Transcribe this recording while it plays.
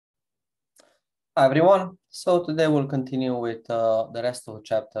Hi everyone. So today we'll continue with the rest of the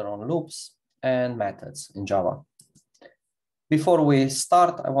chapter on loops and methods in Java. Before we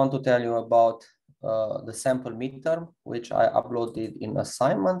start, I want to tell you about the sample midterm, which I uploaded in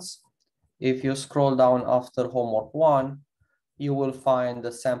assignments. If you scroll down after homework 1, you will find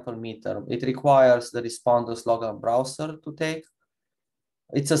the sample midterm. It requires the responders login browser to take.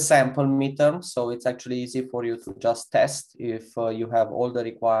 It's a sample midterm, so it's actually easy for you to just test if you have all the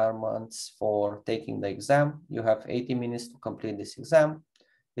requirements for taking the exam. You have 80 minutes to complete this exam.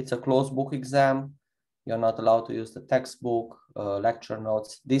 It's a closed book exam. You're not allowed to use the textbook, lecture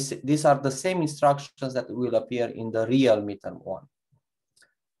notes. These are the same instructions that will appear in the real midterm one.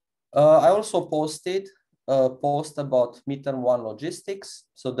 I also posted a post about midterm 1 logistics.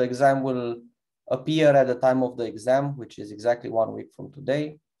 So the exam will appear at the time of the exam, which is exactly 1 week from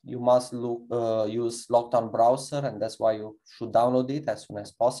today. You must use lockdown browser, and that's why you should download it as soon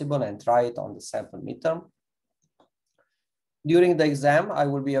as possible and try it on the sample midterm. During the exam, I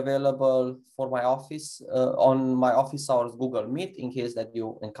will be available for my office on my office hours Google Meet in case that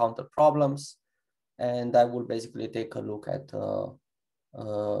you encounter problems, and I will basically take a look at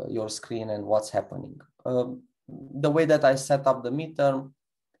your screen and what's happening. The way that I set up the midterm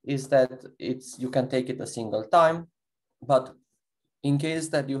is that you can take it a single time, but in case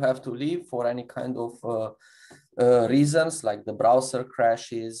that you have to leave for any kind of reasons, like the browser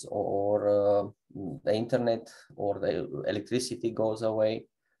crashes or the internet or the electricity goes away,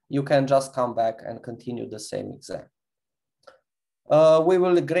 you can just come back and continue the same exam. We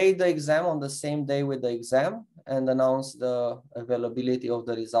will grade the exam on the same day with the exam and announce the availability of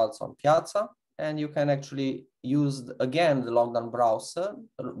the results on Piazza. And you can actually use, again, the lockdown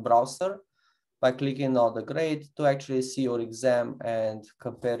browser by clicking on the grade to actually see your exam and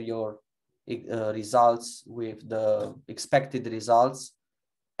compare your results with the expected results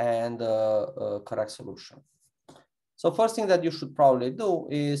and correct solution. So first thing that you should probably do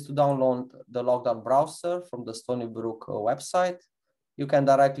is to download the lockdown browser from the Stony Brook website. You can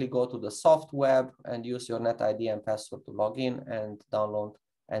directly go to the soft web and use your NetID and password to log in and download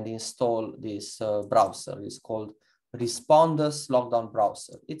and install this browser. It's called Responders Lockdown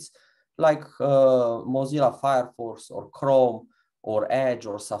Browser. It's like Mozilla Firefox or Chrome or Edge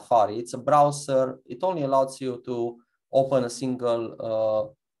or Safari. It's a browser. It only allows you to open a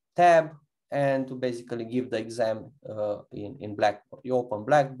single tab and to basically give the exam in Blackboard. You open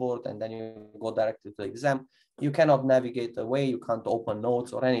Blackboard and then you go directly to the exam. You cannot navigate away. You can't open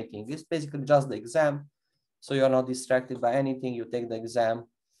notes or anything. It's basically just the exam. So you're not distracted by anything. You take the exam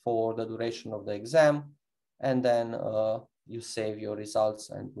for the duration of the exam, and then you save your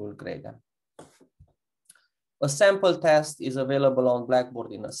results and we'll grade them. A sample test is available on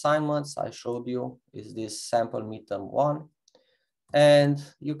Blackboard in assignments. I showed you is this sample midterm 1. And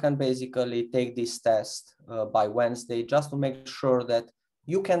you can basically take this test by Wednesday just to make sure that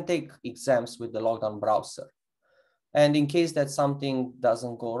you can take exams with the lockdown browser. And in case that something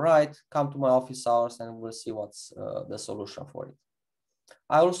doesn't go right, come to my office hours and we'll see what's the solution for it.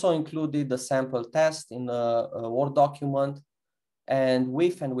 I also included the sample test in a Word document and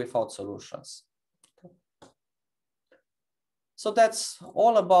with and without solutions. Okay. So that's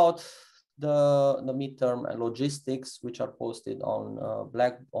all about the midterm and logistics, which are posted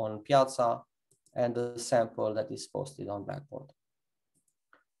on Piazza, and the sample that is posted on Blackboard.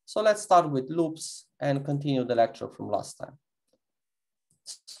 So let's start with loops and continue the lecture from last time.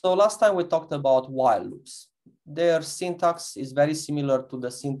 So last time we talked about while loops. Their syntax is very similar to the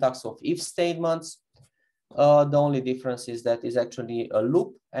syntax of if statements. The only difference is that it's actually a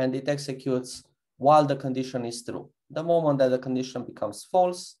loop and it executes while the condition is true. The moment that the condition becomes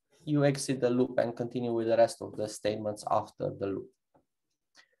false, you exit the loop and continue with the rest of the statements after the loop.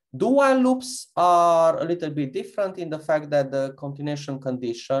 Do while loops are a little bit different in the fact that the continuation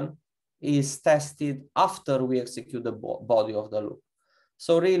condition is tested after we execute the body of the loop.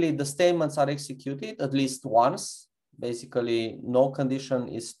 So really the statements are executed at least once. Basically, no condition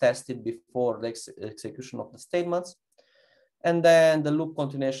is tested before the execution of the statements. And then the loop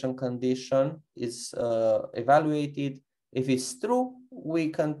continuation condition is evaluated. If it's true, we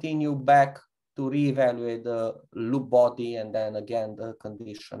continue back to reevaluate the loop body and then again the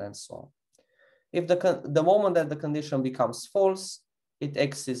condition and so on. If the moment that the condition becomes false, it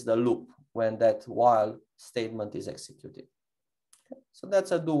exits the loop when that while statement is executed. Okay. So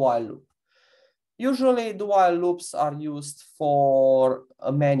that's a do while loop. Usually do while loops are used for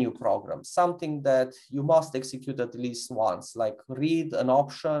a menu program, something that you must execute at least once, like read an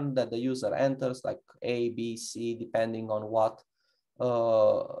option that the user enters, like A, B, C, depending on what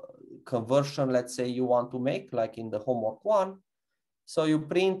conversion, let's say, you want to make, like in the homework 1. So you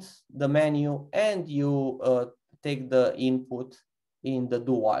print the menu and you take the input in the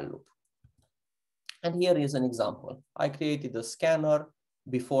do while loop. And here is an example. I created a scanner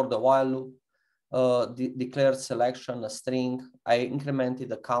before the while loop, declared selection, a string. I incremented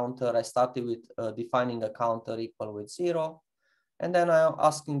the counter. I started with defining a counter equal with 0. And then I'm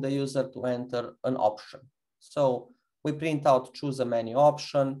asking the user to enter an option. So we print out choose a menu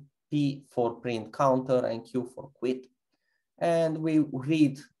option, P for print counter and Q for quit. And we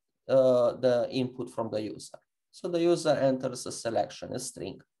read the input from the user. So the user enters a selection, a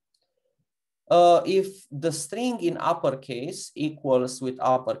string. If the string in uppercase equals with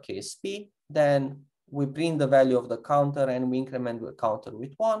uppercase P, then we print the value of the counter and we increment the counter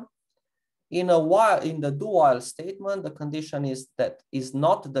with 1. In the do while statement, the condition is that is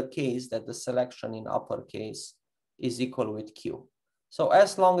not the case that the selection in uppercase is equal with Q. So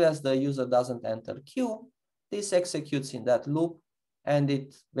as long as the user doesn't enter Q, this executes in that loop and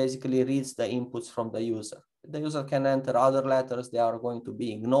it basically reads the inputs from the user. The user can enter other letters, they are going to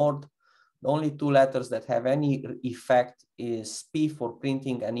be ignored. The only 2 letters that have any effect is P for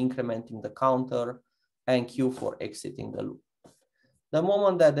printing and incrementing the counter and Q for exiting the loop. The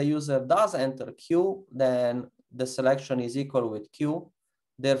moment that the user does enter Q, then the selection is equal with Q.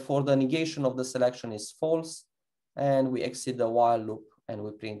 Therefore, the negation of the selection is false, and we exit the while loop and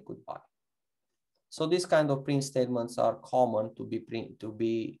we print goodbye. So these kind of print statements are common to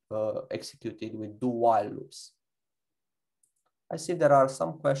be executed with do while loops. I see there are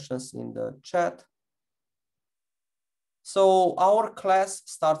some questions in the chat. So our class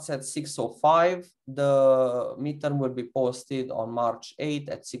starts at 6:05. The midterm will be posted on March 8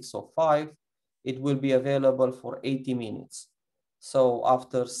 at 6:05. It will be available for 80 minutes. So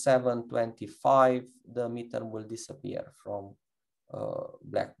after 7:25, the midterm will disappear from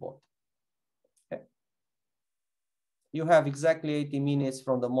Blackboard. Okay. You have exactly 80 minutes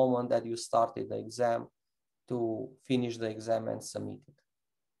from the moment that you started the exam to finish the exam and submit it.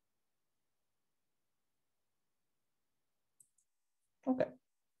 Okay.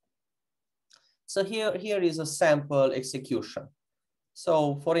 So here is a sample execution.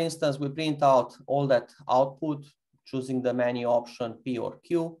 So for instance, we print out all that output, choosing the menu option P or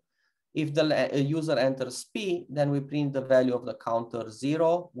Q. If the user enters P, then we print the value of the counter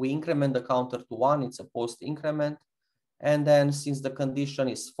 0. We increment the counter to 1, it's a post increment. And then since the condition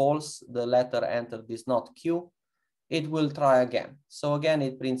is false, the letter entered is not Q, it will try again. So again,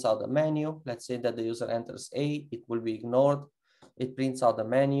 it prints out the menu. Let's say that the user enters A, it will be ignored. It prints out the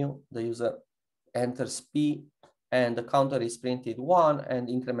menu, the user enters P, and the counter is printed 1 and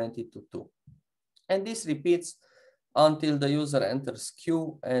incremented to 2. And this repeats until the user enters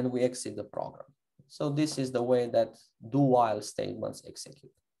Q and we exit the program. So this is the way that do while statements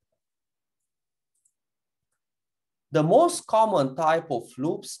execute. The most common type of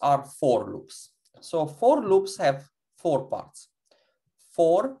loops are for loops. So for loops have 4 parts.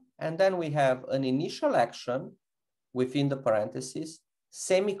 For, and then we have an initial action within the parentheses,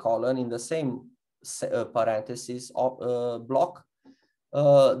 semicolon in the same parentheses block,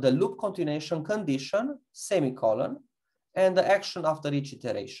 the loop continuation condition, semicolon, and the action after each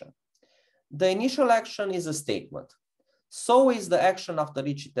iteration. The initial action is a statement. So is the action after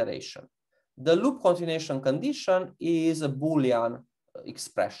each iteration. The loop continuation condition is a Boolean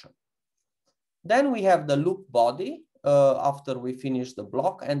expression. Then we have the loop body after we finish the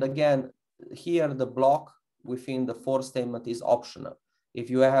block. And again, here the block within the for statement is optional. If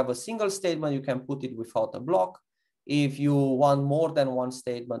you have a single statement, you can put it without a block. If you want more than one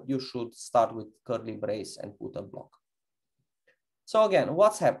statement, you should start with curly brace and put a block. So again,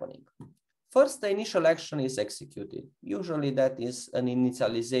 what's happening? First, the initial action is executed. Usually that is an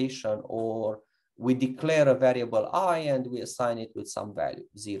initialization, or we declare a variable I and we assign it with some value,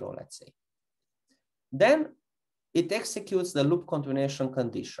 0, let's say. Then it executes the loop continuation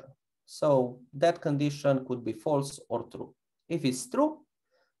condition. So that condition could be false or true. If it's true,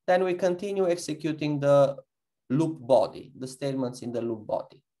 then we continue executing the loop body, the statements in the loop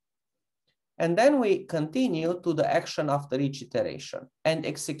body. And then we continue to the action after each iteration and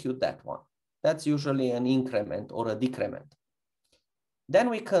execute that one. That's usually an increment or a decrement. Then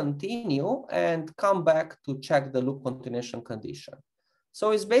we continue and come back to check the loop continuation condition.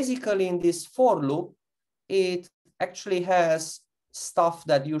 So it's basically in this for loop, it actually has stuff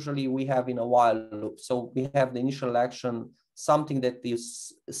that usually we have in a while loop. So we have the initial action, something that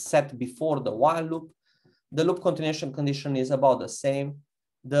is set before the while loop. The loop continuation condition is about the same.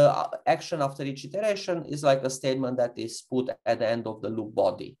 The action after each iteration is like a statement that is put at the end of the loop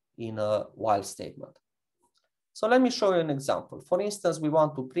body in a while statement. So let me show you an example. For instance, we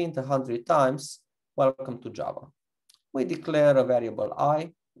want to print 100 times, welcome to Java. we declare a variable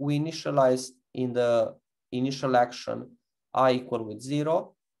I. We initialize in the initial action I equal with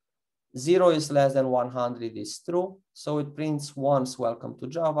 0. 0 is less than 100 is true. So it prints once welcome to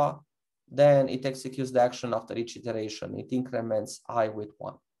Java. Then it executes the action after each iteration. It increments I with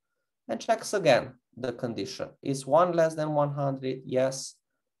 1. And checks again the condition. Is 1 less than 100? Yes.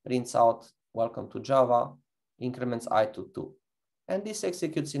 Prints out welcome to Java. Increments I to 2. And this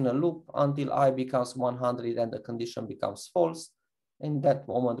executes in a loop until I becomes 100 and the condition becomes false. In that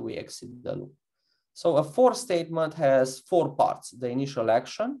moment, we exit the loop. So a for statement has 4 parts: the initial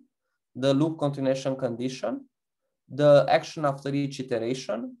action, the loop continuation condition, the action after each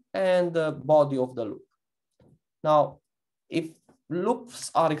iteration, and the body of the loop. Now, if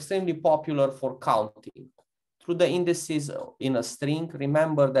loops are extremely popular for counting, through the indices in a string,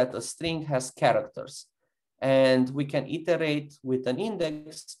 remember that a string has characters. And we can iterate with an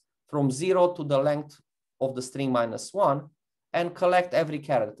index from 0 to the length of the string -1 and collect every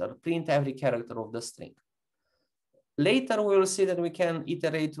character, print every character of the string. Later, we will see that we can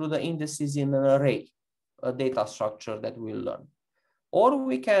iterate through the indices in an array, a data structure that we'll learn. Or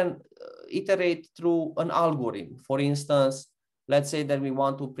we can iterate through an algorithm. For instance, let's say that we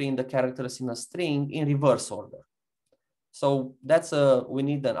want to print the characters in a string in reverse order. So we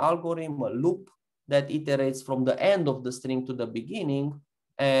need an algorithm, a loop, that iterates from the end of the string to the beginning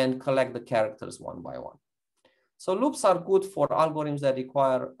and collect the characters one by one. So loops are good for algorithms that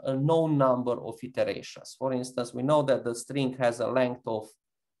require a known number of iterations. For instance, we know that the string has a length of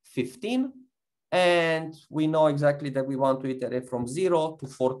 15, and we know exactly that we want to iterate from 0 to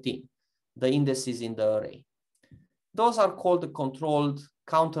 14, the indices in the array. Those are called the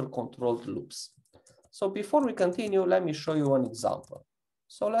counter-controlled loops. So before we continue, let me show you an example.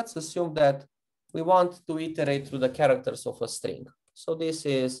 So let's assume that we want to iterate through the characters of a string. So this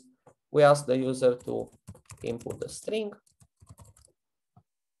is, we ask the user to input the string.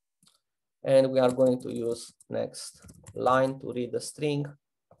 And we are going to use next line to read the string.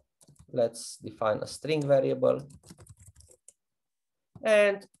 Let's define a string variable.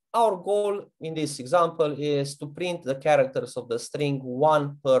 And our goal in this example is to print the characters of the string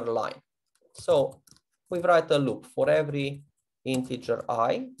 1 per line. So we write a loop for every integer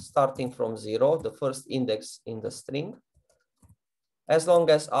I, starting from 0, the first index in the string. As long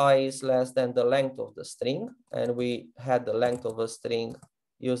as I is less than the length of the string, and we had the length of a string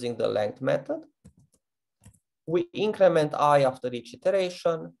using the length method, we increment I after each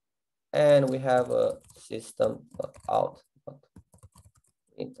iteration, and we have a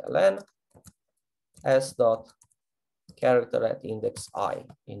system.out.println s dot character at index I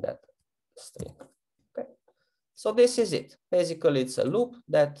in that string. Okay. So this is it. Basically, it's a loop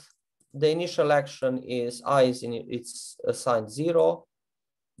that the initial action is I is it's assigned 0.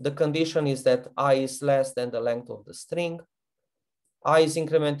 The condition is that I is less than the length of the string. I is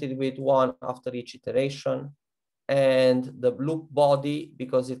incremented with 1 after each iteration. And the loop body,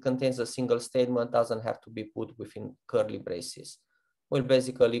 because it contains a single statement, doesn't have to be put within curly braces. Well,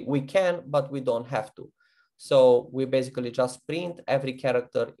 basically, we can, but we don't have to. So we basically just print every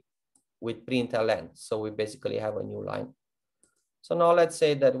character with println. So we basically have a new line. So now let's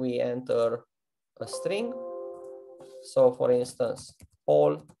say that we enter a string. So for instance,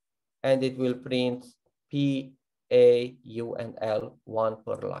 Paul, and it will print P, A, U, and L 1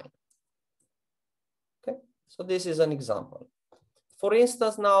 per line. Okay, so this is an example. For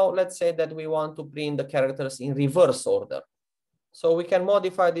instance, now let's say that we want to print the characters in reverse order. So we can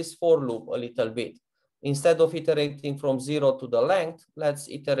modify this for loop a little bit. Instead of iterating from 0 to the length, let's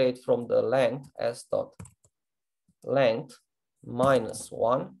iterate from the length s dot length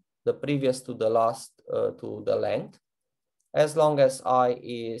 -1, the previous to the last to the length, as long as I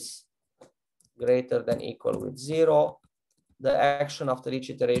is greater than equal with 0. The action after each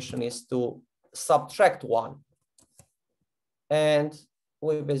iteration is to subtract 1. And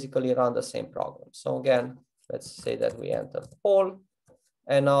we basically run the same program. So again, let's say that we enter Paul.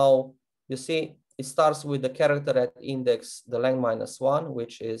 And now you see it starts with the character at index, the length -1,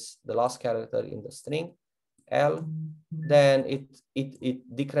 which is the last character in the string, L. Then it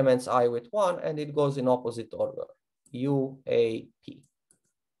decrements I with 1, and it goes in opposite order, U, A, P.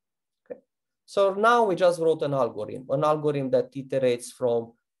 Okay. So now we just wrote an algorithm that iterates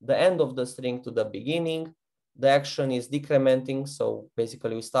from the end of the string to the beginning. The action is decrementing. So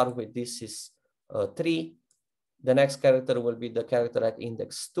basically we start with this is 3. The next character will be the character at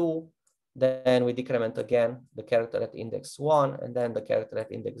index 2. Then we decrement again the character at index 1, and then the character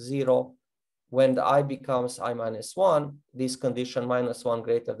at index 0. When the I becomes I -1, this condition -1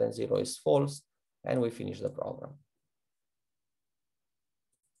 greater than 0 is false, and we finish the program.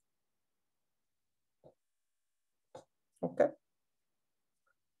 Okay.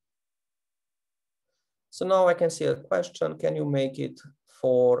 So now I can see a question. Can you make it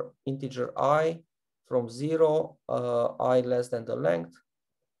for integer I from 0, I less than the length,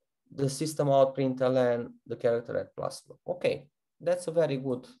 the system out println, the character at plus? Okay, that's a very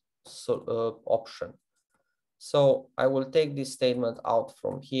good option. So I will take this statement out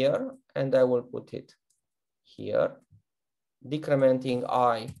from here and I will put it here, decrementing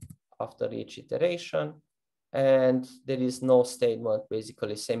I after each iteration. And there is no statement,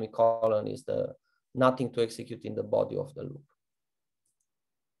 basically semicolon is the nothing to execute in the body of the loop.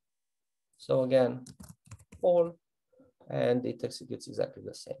 So again, all, and it executes exactly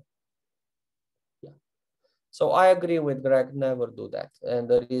the same. Yeah. So I agree with Greg, never do that. And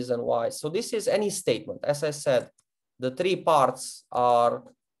the reason why, so this is any statement. As I said, the three parts are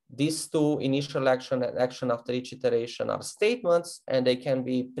these two, initial action and action after each iteration, are statements, and they can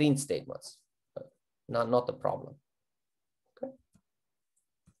be print statements. Not a problem. Okay.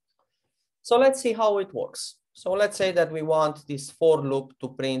 So let's see how it works. So let's say that we want this for loop to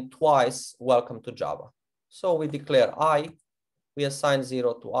print twice, welcome to Java. So we declare I, we assign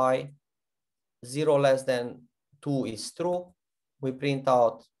 0 to I, 0 less than 2 is true. We print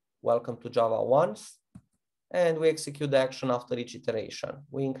out welcome to Java once, and we execute the action after each iteration.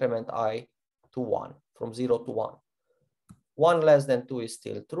 We increment I to 1, from 0 to 1. 1 less than 2 is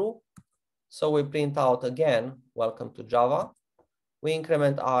still true. So we print out again, welcome to Java. We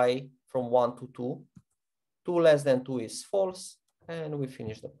increment I from 1 to 2. 2 less than 2 is false, and we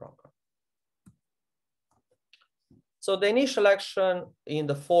finish the program. So the initial action in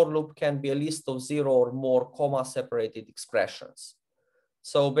the for loop can be a list of 0 or more comma-separated expressions.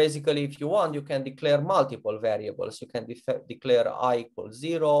 So basically, if you want, you can declare multiple variables. You can declare I equals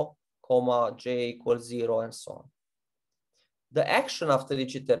 0, comma, j equals 0, and so on. The action after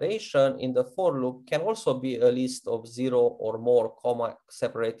each iteration in the for loop can also be a list of 0 or more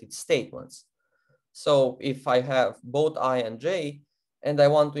comma-separated statements. So if I have both I and j, and I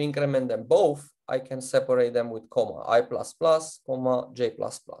want to increment them both, I can separate them with comma, I++, comma, j++.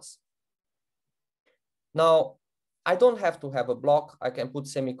 Now, I don't have to have a block. I can put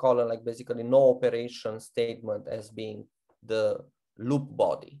semicolon, like basically no operation statement as being the loop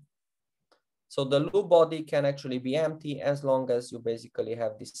body. So the loop body can actually be empty as long as you basically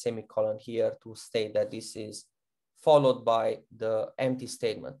have this semicolon here to state that this is followed by the empty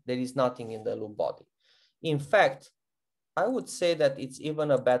statement. There is nothing in the loop body. In fact, I would say that it's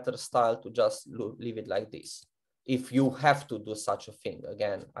even a better style to just leave it like this. If you have to do such a thing,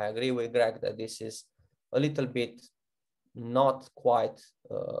 again, I agree with Greg that this is a little bit not quite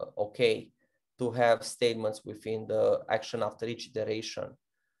okay to have statements within the action after each iteration.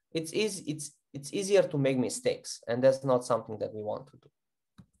 It's easier to make mistakes, and that's not something that we want to do.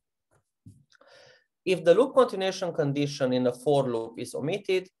 If the loop continuation condition in a for loop is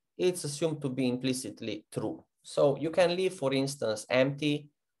omitted, it's assumed to be implicitly true. So you can leave, for instance, empty,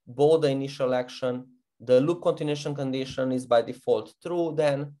 both the initial action, the loop continuation condition is by default true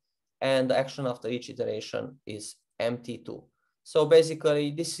then, and the action after each iteration is empty too. So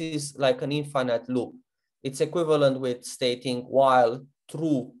basically, this is like an infinite loop. It's equivalent with stating while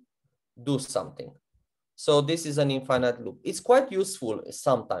true, do something. So this is an infinite loop. It's quite useful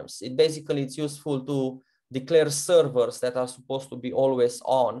sometimes. It's useful to declare servers that are supposed to be always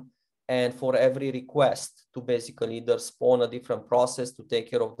on, and for every request to basically either spawn a different process to take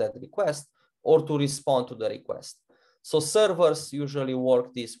care of that request or to respond to the request. So servers usually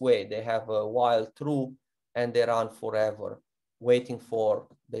work this way. They have a while true and they run forever, waiting for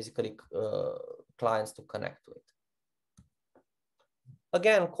basically clients to connect to it.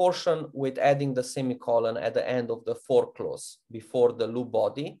 Again, caution with adding the semicolon at the end of the for clause before the loop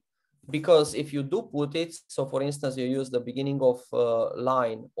body, because if you do put it, so for instance, you use the beginning of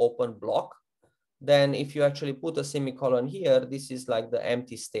line open block, then if you actually put a semicolon here, this is like the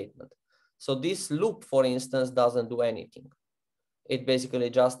empty statement. So this loop, for instance, doesn't do anything. It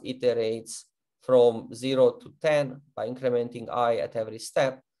basically just iterates from 0 to 10 by incrementing I at every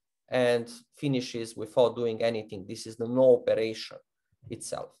step and finishes without doing anything. This is the no operation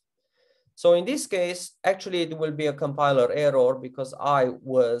itself. So in this case, actually it will be a compiler error because I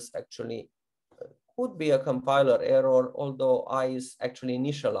was actually, could be a compiler error, although I is actually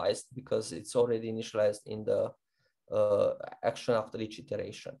initialized because it's already initialized in the action after each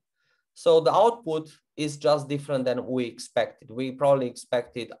iteration. So the output is just different than we expected. We probably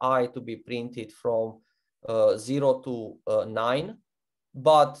expected I to be printed from 0 to 9.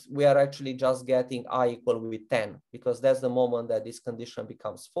 But we are actually just getting I equal with 10 because that's the moment that this condition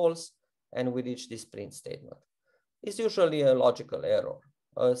becomes false and we reach this print statement. It's usually a logical error.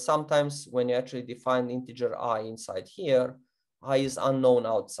 Sometimes when you actually define integer I inside here, I is unknown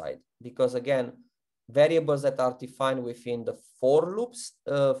outside, because again, variables that are defined within the for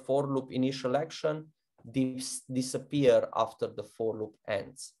loop initial action disappear after the for loop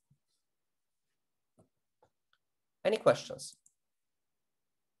ends. Any questions?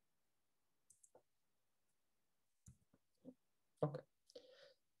 Okay.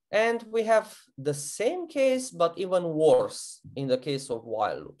 And we have the same case, but even worse in the case of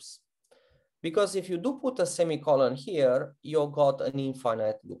while loops. Because if you do put a semicolon here, you got an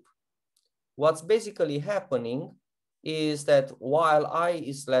infinite loop. What's basically happening is that while I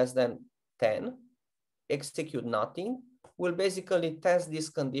is less than 10, execute nothing, will basically test this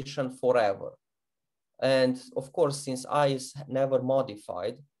condition forever. And of course, since I is never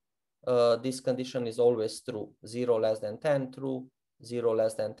modified, this condition is always true. 0 less than 10 true, 0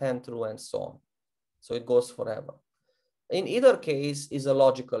 less than 10 true, and so on. So it goes forever. In either case is a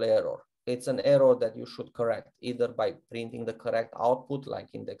logical error. It's an error that you should correct, either by printing the correct output, like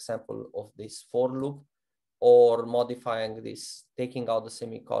in the example of this for loop, or modifying this, taking out the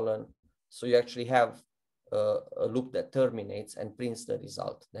semicolon. So you actually have a loop that terminates and prints the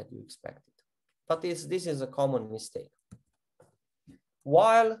result that you expected. But this is a common mistake.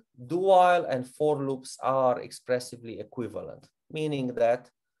 While, do while, and for loops are expressively equivalent, meaning that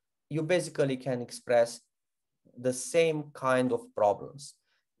you basically can express the same kind of problems.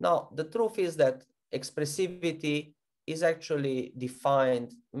 Now, the truth is that expressivity is actually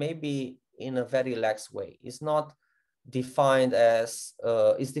defined maybe in a very lax way. It's not defined as,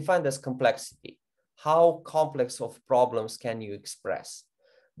 it's defined as complexity. How complex of problems can you express?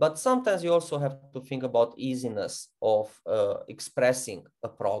 But sometimes you also have to think about easiness of expressing a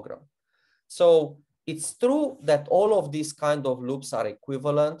program. So it's true that all of these kind of loops are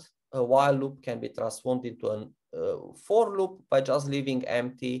equivalent. A while loop can be transformed into a for loop by just leaving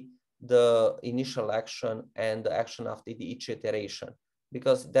empty the initial action and the action after each iteration,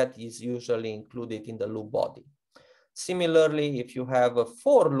 because that is usually included in the loop body. Similarly, if you have a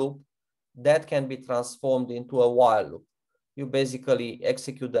for loop, that can be transformed into a while loop. You basically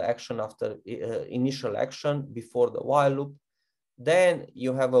execute the action after initial action before the while loop. Then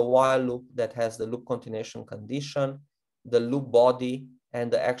you have a while loop that has the loop continuation condition, the loop body,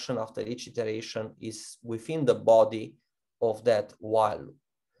 and the action after each iteration is within the body of that while loop.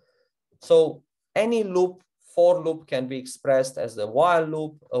 So any loop, for loop, can be expressed as a while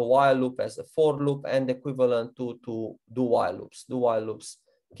loop as a for loop, and equivalent to do while loops. Do while loops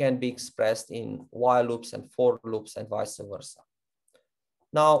can be expressed in while loops and for loops and vice versa.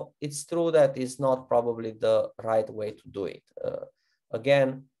 Now, it's true that it's not probably the right way to do it.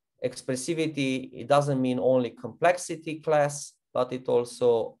 Again, expressivity, it doesn't mean only complexity class, but it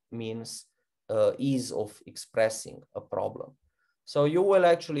also means ease of expressing a problem. So you will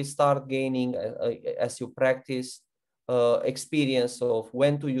actually start gaining, as you practice, experience of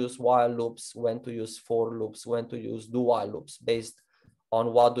when to use while loops, when to use for loops, when to use do while loops, based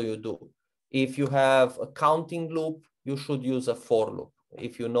on what do you do. If you have a counting loop, you should use a for loop.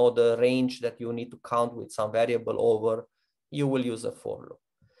 If you know the range that you need to count with some variable over, you will use a for loop.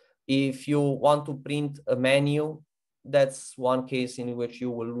 If you want to print a menu, that's one case in which you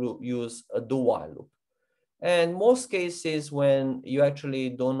will use a do while loop. And most cases when you actually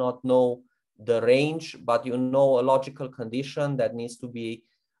do not know the range, but you know a logical condition that needs to be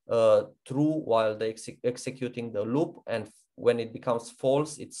true while executing the loop, and when it becomes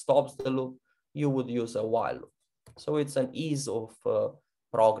false, it stops the loop, you would use a while loop. So it's an ease of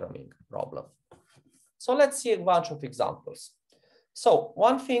programming problem. So let's see a bunch of examples. So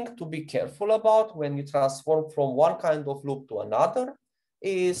one thing to be careful about when you transform from one kind of loop to another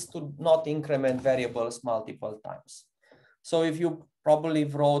is to not increment variables multiple times. So if you probably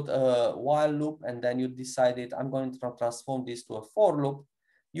wrote a while loop and then you decided I'm going to transform this to a for loop,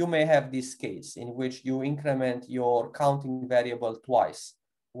 you may have this case in which you increment your counting variable twice,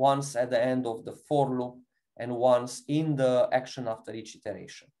 once at the end of the for loop and once in the action after each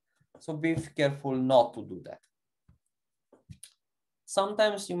iteration. So be careful not to do that.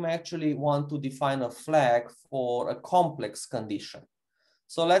 Sometimes you may actually want to define a flag for a complex condition.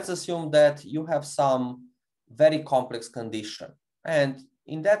 So let's assume that you have some very complex condition. And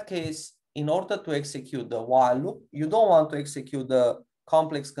in that case, in order to execute the while loop, you don't want to execute the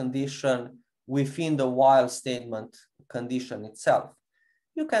complex condition within the while statement condition itself.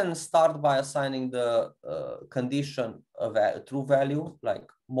 You can start by assigning the condition a true value, like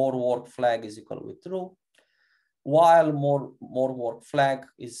more work flag is equal with true. While more work flag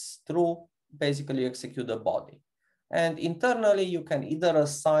is true, basically you execute the body. And internally, you can either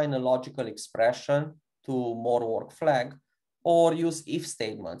assign a logical expression to more work flag, or use if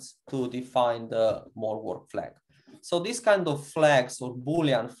statements to define the more work flag. So these kind of flags or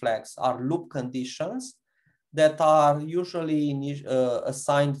Boolean flags are loop conditions that are usually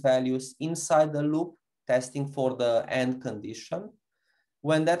assigned values inside the loop, testing for the end condition.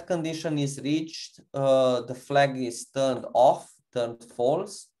 When that condition is reached, the flag is turned off, turned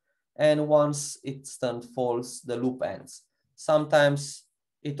false, and once it's turned false, the loop ends. Sometimes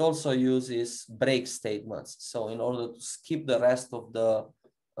it also uses break statements. So in order to skip the rest of the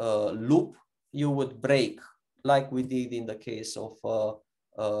loop, you would break, like we did in the case of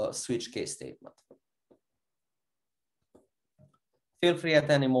switch case statement. Feel free at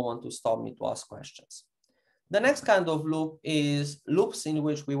any moment to stop me to ask questions. The next kind of loop is loops in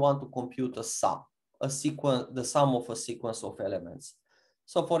which we want to compute a sum, the sum of a sequence of elements.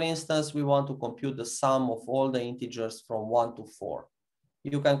 So for instance, we want to compute the sum of all the integers from 1 to 4.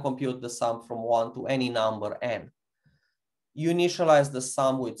 You can compute the sum from 1 to any number n. You initialize the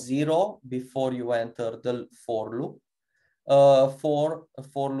sum with 0 before you enter the for loop. For a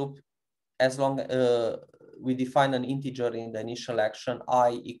for loop, as long we define an integer in the initial action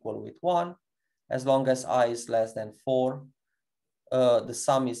I equal with 1. As long as I is less than 4, the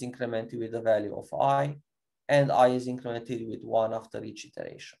sum is incremented with the value of I, and I is incremented with 1 after each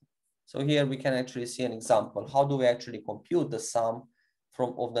iteration. So here we can actually see an example. How do we actually compute the sum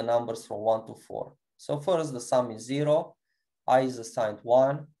of the numbers from 1 to 4? So first the sum is 0, I is assigned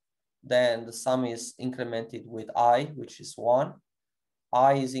 1, then the sum is incremented with I, which is 1.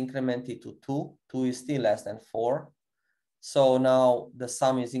 I is incremented to 2, 2 is still less than 4. So now the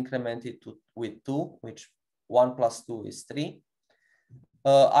sum is incremented with 2, which 1 plus 2 is 3.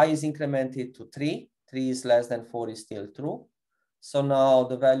 I is incremented to 3, 3 is less than 4 is still true. So now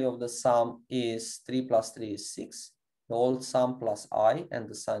the value of the sum is 3 plus 3 is 6, the old sum plus I, and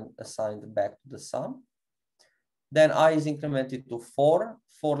the sign assigned back to the sum. Then I is incremented to 4,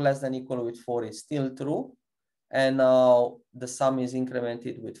 4 less than equal with 4 is still true. And now the sum is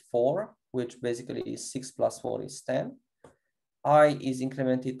incremented with 4, which basically is 6 plus 4 is 10. I is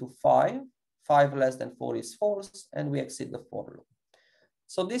incremented to 5, 5 less than 4 is false, and we exit the for loop.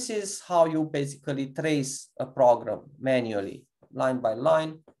 So this is how you basically trace a program manually, line by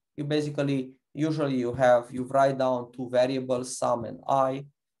line. You basically, usually you write down two variables, sum and I,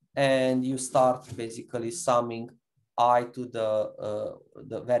 and you start basically summing I to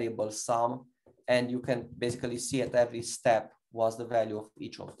the variable sum, and you can basically see at every step what's the value of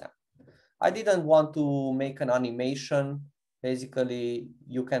each of them. I didn't want to make an animation. Basically,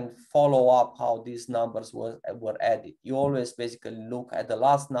 you can follow up how these numbers were added. You always basically look at the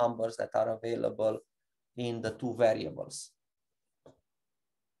last numbers that are available in the two variables.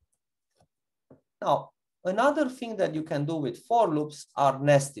 Now, another thing that you can do with for loops are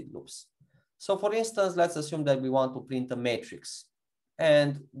nested loops. So for instance, let's assume that we want to print a matrix,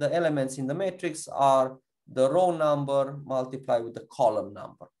 and the elements in the matrix are the row number multiplied with the column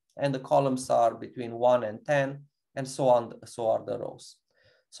number, and the columns are between 1 and 10, and so on, so are the rows.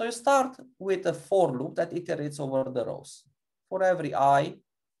 So you start with a for loop that iterates over the rows. For every I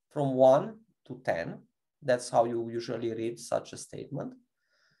from 1 to 10, that's how you usually read such a statement.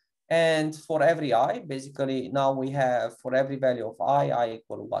 And for every I, basically now we have for every value of I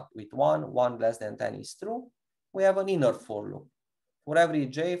equal what with 1, 1 less than 10 is true. We have an inner for loop. For every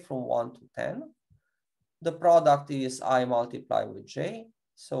j from 1 to 10, the product is I multiplied with j.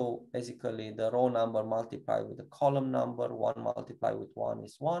 So basically the row number multiplied with the column number, 1 multiplied with 1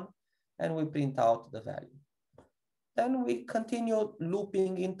 is 1, and we print out the value. Then we continue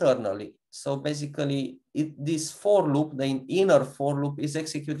looping internally. So basically this for loop, the inner for loop, is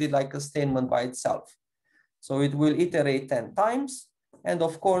executed like a statement by itself. So it will iterate 10 times, and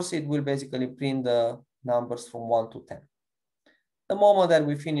of course it will basically print the numbers from 1 to 10. The moment that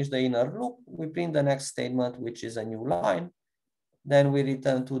we finish the inner loop, we print the next statement, which is a new line. Then we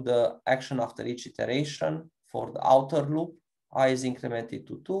return to the action after each iteration. For the outer loop, I is incremented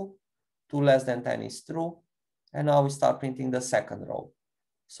to 2, 2 less than 10 is true, and now we start printing the second row.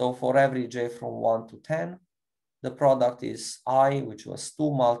 So for every j from 1 to 10, the product is I, which was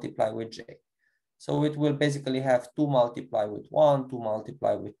 2 multiplied with j. So it will basically have 2 multiplied with 1, 2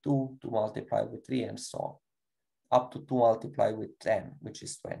 multiplied with 2, 2 multiplied with 3, and so on, up to 2 multiplied with 10, which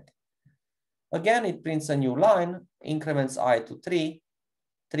is 20. Again, it prints a new line, increments I to 3,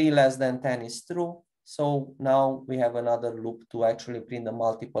 3 less than 10 is true. So now we have another loop to actually print the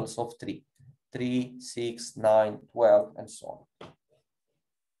multiples of 3, 3, 6, 9, 12, and so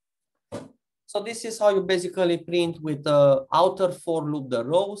on. So this is how you basically print with the outer for loop the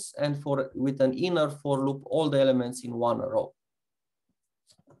rows, and with an inner for loop all the elements in one row.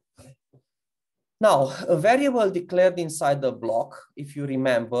 Now, a variable declared inside the block, if you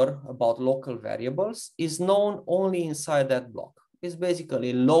remember about local variables, is known only inside that block. It's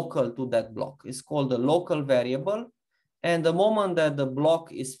basically local to that block. It's called a local variable. And the moment that the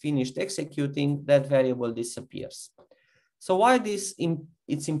block is finished executing, that variable disappears. So why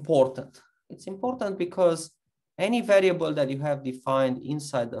it's important? It's important because any variable that you have defined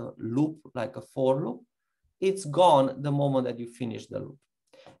inside a loop, like a for loop, it's gone the moment that you finish the loop.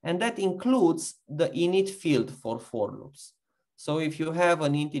 And that includes the init field for loops. So if you have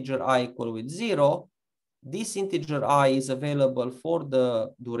an integer I equal with 0, this integer I is available for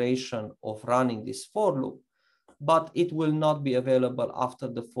the duration of running this for loop, but it will not be available after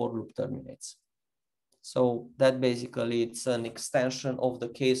the for loop terminates. So that basically it's an extension of the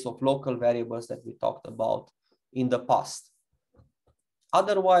case of local variables that we talked about in the past.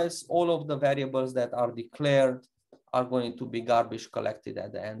 Otherwise, all of the variables that are declared are going to be garbage collected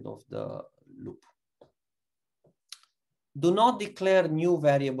at the end of the loop. Do not declare new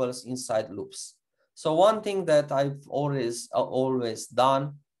variables inside loops. So one thing that I've always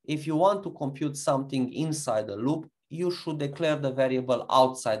done, if you want to compute something inside the loop, you should declare the variable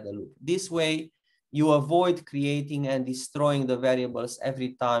outside the loop. This way, you avoid creating and destroying the variables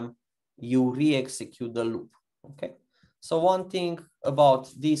every time you re-execute the loop, okay? So one thing about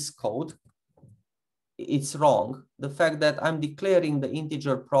this code, it's wrong. The fact that I'm declaring the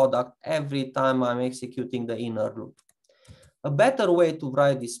integer product every time I'm executing the inner loop. A better way to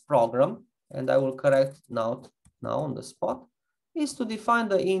write this program, and I will correct now on the spot, is to define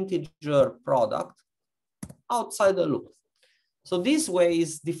the integer product outside the loop. So this way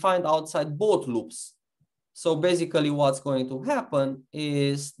is defined outside both loops. So basically what's going to happen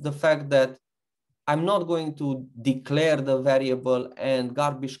is the fact that I'm not going to declare the variable and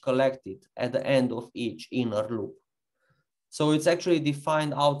garbage collect it at the end of each inner loop. So it's actually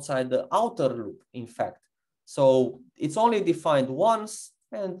defined outside the outer loop, in fact. So it's only defined once,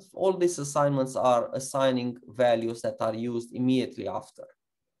 and all these assignments are assigning values that are used immediately after.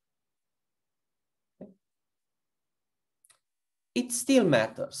 Okay. It still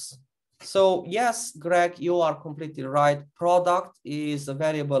matters. So yes, Greg, you are completely right. Product is a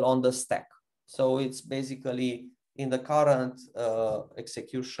variable on the stack. So it's basically in the current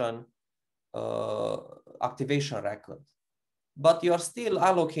execution activation record. But you are still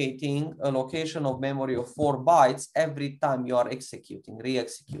allocating a location of memory of 4 bytes every time you are executing,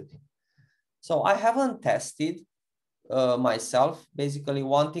 re-executing. So I haven't tested myself. Basically,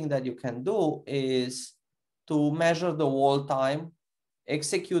 one thing that you can do is to measure the wall time,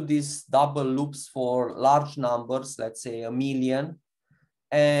 execute these double loops for large numbers, let's say 1 million,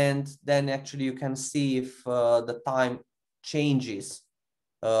 and then actually you can see if the time changes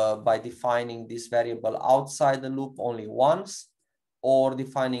by defining this variable outside the loop only once or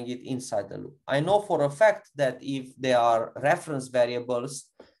defining it inside the loop. I know for a fact that if they are reference variables,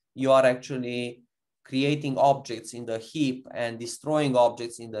 you are actually creating objects in the heap and destroying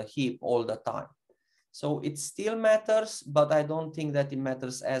objects in the heap all the time. So it still matters, but I don't think that it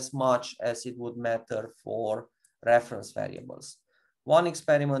matters as much as it would matter for reference variables. One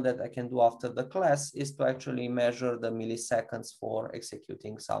experiment that I can do after the class is to actually measure the milliseconds for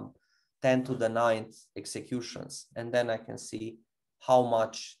executing some 10 to the 9th executions. And then I can see how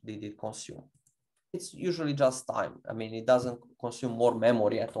much did it consume. It's usually just time. I mean, it doesn't consume more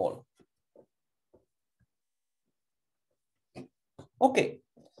memory at all. Okay,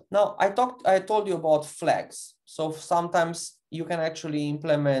 now I told you about flags. So sometimes you can actually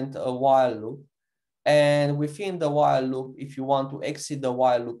implement a while loop. And within the while loop, if you want to exit the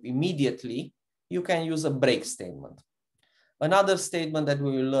while loop immediately, you can use a break statement. Another statement that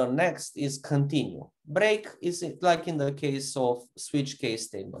we will learn next is continue. Break is like in the case of switch case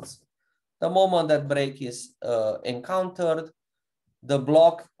statements. The moment that break is encountered, the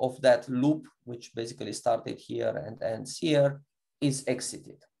block of that loop, which basically started here and ends here, is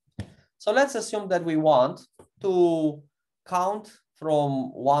exited. So let's assume that we want to count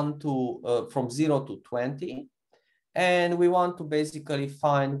from 0 to 20, and we want to basically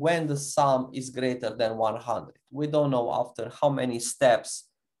find when the sum is greater than 100. We don't know after how many steps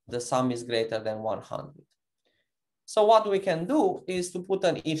the sum is greater than 100. So what we can do is to put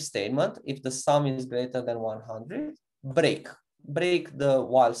an if statement. If the sum is greater than 100, break the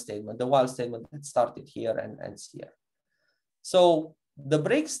while statement. The while statement that started here and ends here. So the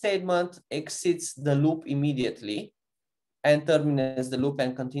break statement exits the loop immediately and terminates the loop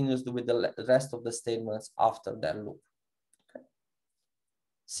and continues with the rest of the statements after that loop. Okay.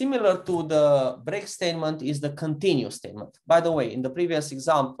 Similar to the break statement is the continue statement. By the way, in the previous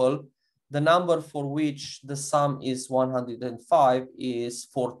example, the number for which the sum is 105 is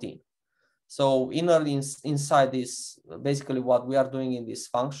 14. So inside this, basically what we are doing in this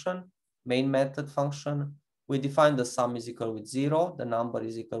function, main method function, we define the sum is equal with 0, the number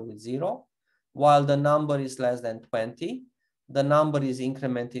is equal with 0, while the number is less than 20, the number is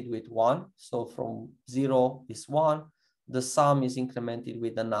incremented with 1. So from 0 is 1, the sum is incremented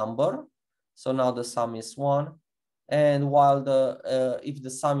with the number. So now the sum is 1. And while if the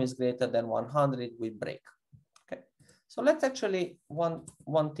sum is greater than 100, we break. Okay. So let's actually,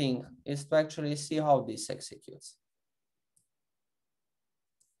 one thing is to actually see how this executes.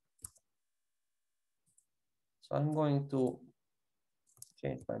 So I'm going to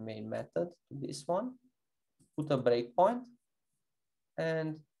change my main method to this one, put a breakpoint,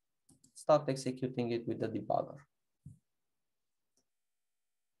 and start executing it with the debugger.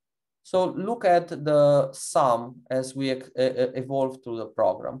 So look at the sum as we evolve through the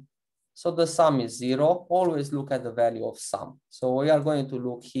program. So the sum is 0. Always look at the value of sum. So we are going to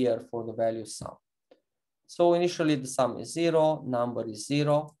look here for the value sum. So initially the sum is 0, number is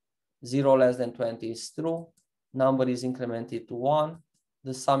 0, 0 less than 20 is true, number is incremented to 1,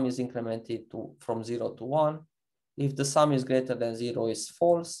 the sum is incremented from 0 to 1. If the sum is greater than 0 is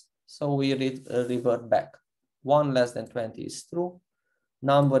false, so we revert back. 1 less than 20 is true,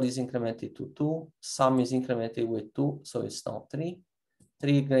 number is incremented to 2, sum is incremented with 2, so it's now 3.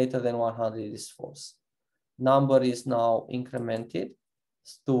 3 greater than 100 is false. Number is now incremented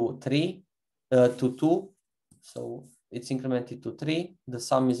to 2, so it's incremented to 3. The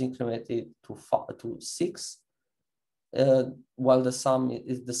sum is incremented to 6, while the sum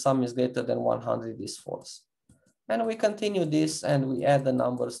is greater than 100 is false. And we continue this and we add the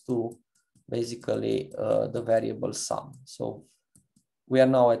numbers to basically the variable sum. So we are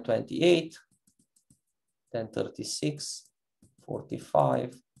now at 28, then 36,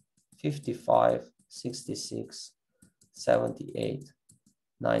 45, 55, 66, 78,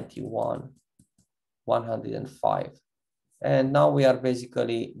 91, 105. And now we are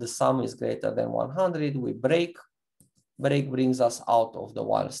basically, the sum is greater than 100, we break. Break brings us out of the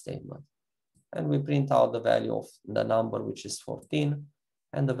while statement. And we print out the value of the number, which is 14,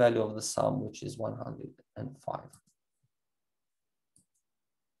 and the value of the sum, which is 105.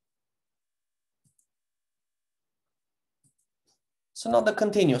 So now the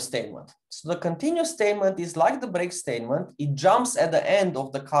continue statement. So the continue statement is like the break statement. It jumps at the end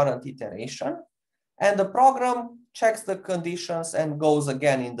of the current iteration, and the program checks the conditions and goes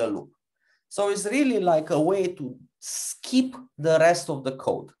again in the loop. So it's really like a way to skip the rest of the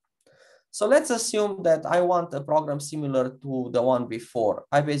code. So let's assume that I want a program similar to the one before.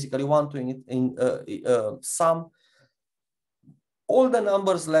 I basically want to sum all the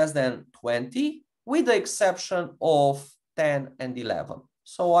numbers less than 20 with the exception of 10 and 11.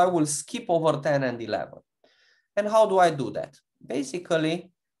 So I will skip over 10 and 11. And how do I do that?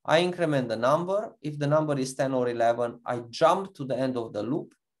 Basically, I increment the number. If the number is 10 or 11, I jump to the end of the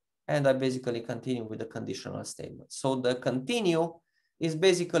loop and I basically continue with the conditional statement. So the continue is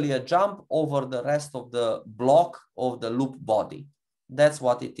basically a jump over the rest of the block of the loop body. That's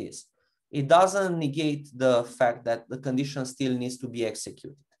what it is. It doesn't negate the fact that the condition still needs to be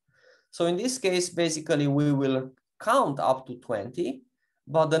executed. So in this case, basically, we will count up to 20,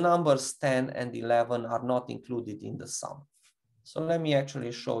 but the numbers 10 and 11 are not included in the sum. So let me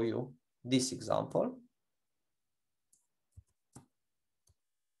actually show you this example.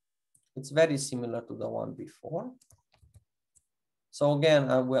 It's very similar to the one before. So again,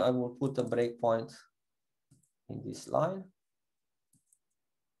 I will put a breakpoint in this line.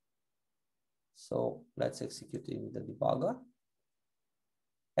 So let's execute it with the debugger.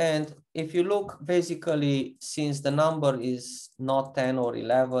 And if you look, basically, since the number is not 10 or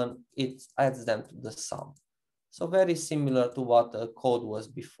 11, it adds them to the sum. So very similar to what the code was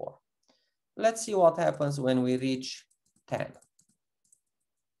before. Let's see what happens when we reach 10.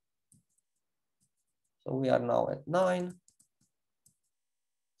 So we are now at 9.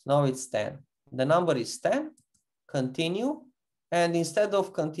 Now it's 10. The number is 10, continue. And instead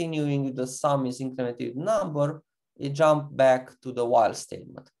of continuing with the sum is incremented number, it jumped back to the while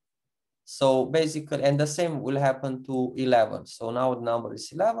statement. So basically, and the same will happen to 11. So now the number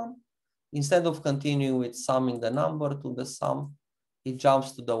is 11. Instead of continuing with summing the number to the sum, it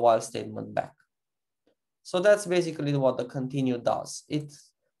jumps to the while statement back. So that's basically what the continue does. It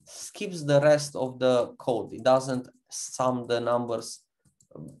skips the rest of the code. It doesn't sum the numbers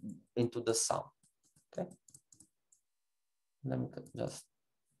into the sum. Okay. Let me just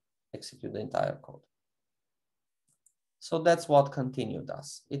execute the entire code. So that's what continue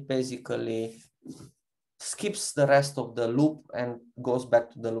does. It basically skips the rest of the loop and goes back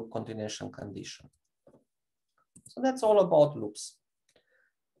to the loop continuation condition. So that's all about loops.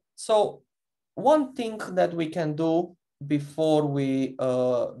 So one thing that we can do before we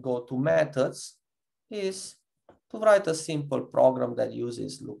go to methods is to write a simple program that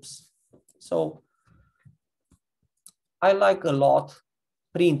uses loops. So I like a lot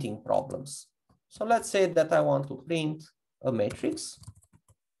printing problems. So let's say that I want to print a matrix.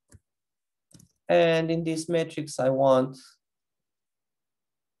 And in this matrix, I want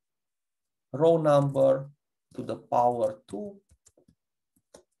row number to the power 2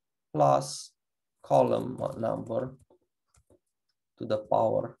 plus column number to the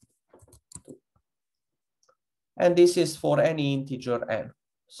power 2. And this is for any integer n.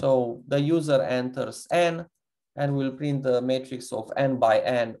 So the user enters n and will print the matrix of n by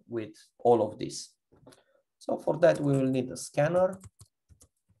n with all of this. So for that, we will need a scanner.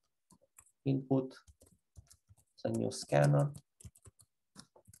 Input, it's a new scanner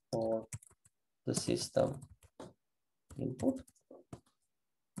for the system input.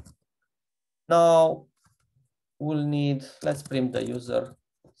 Now we'll need, let's print the user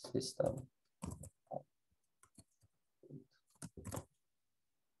system.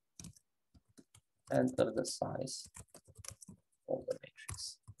 Enter the size of the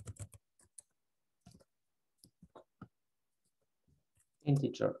matrix.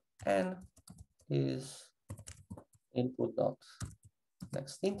 Integer n is input dot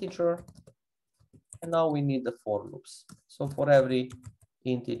next integer. And now we need the for loops. So for every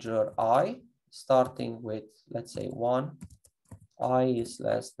integer I, starting with, let's say 1, I is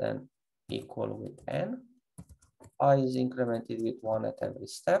less than equal with n. I is incremented with 1 at every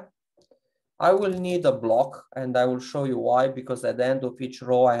step. I will need a block, and I will show you why, because at the end of each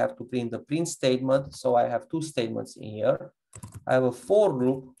row, I have to print the print statement. So I have two statements in here. I have a for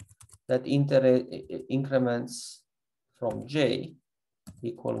loop that increments from j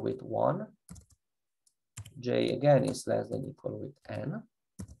equal with 1. J again is less than equal with n.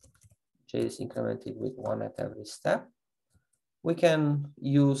 J is incremented with 1 at every step. We can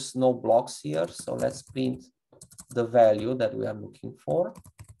use no blocks here. So let's print the value that we are looking for.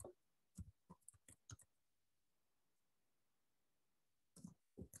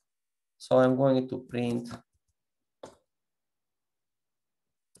 So I'm going to print,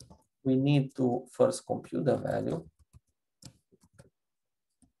 we need to first compute the value.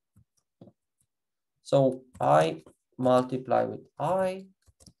 So I multiply with I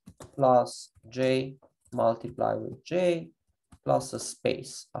plus j multiply with j plus a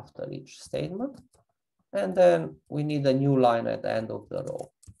space after each statement. And then we need a new line at the end of the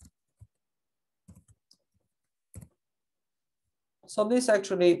row. So this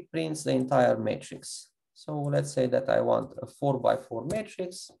actually prints the entire matrix. So let's say that I want a 4 by 4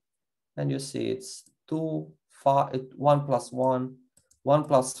 matrix, and you see it's 2, 5, 1 plus 1, 1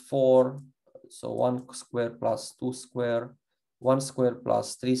 plus 4, so 1 square plus 2 square, 1 square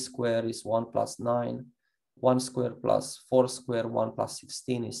plus 3 square is 1 plus 9, 1 square plus 4 square, 1 plus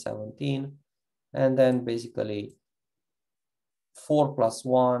 16 is 17, and then basically 4 plus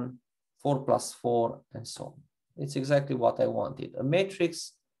 1, 4 plus 4, and so on. It's exactly what I wanted. A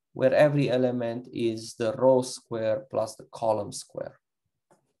matrix where every element is the row square plus the column square.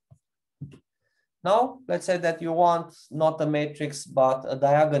 Now, let's say that you want not a matrix, but a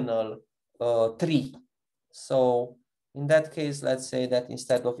diagonal tree. So in that case, let's say that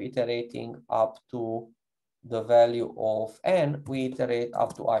instead of iterating up to the value of n, we iterate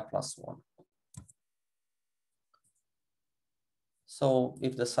up to I plus 1. So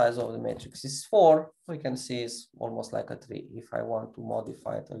if the size of the matrix is 4, we can see it's almost like a tree. If I want to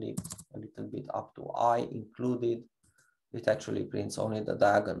modify it a little bit up to I included, it actually prints only the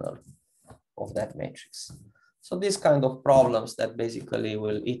diagonal of that matrix. So these kind of problems that basically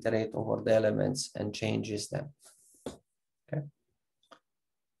will iterate over the elements and changes them. Okay.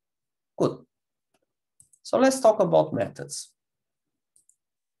 Good. So let's talk about methods.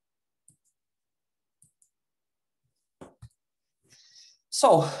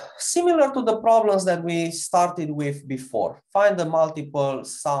 So similar to the problems that we started with before, find the multiple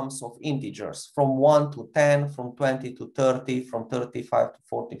sums of integers from 1 to 10, from 20 to 30, from 35 to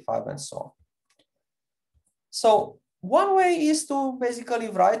 45, and so on. So one way is to basically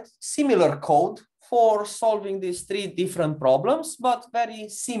write similar code for solving these three different problems, but very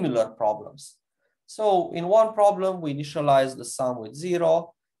similar problems. So in one problem, we initialize the sum with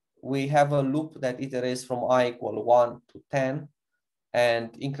 0. We have a loop that iterates from I equal 1 to 10 and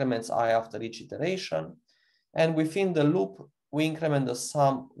increments I after each iteration. And within the loop, we increment the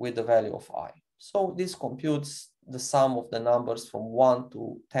sum with the value of I. So this computes the sum of the numbers from 1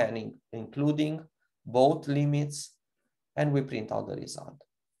 to 10, including both limits, and we print out the result.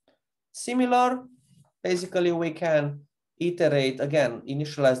 Similar, basically we can iterate again,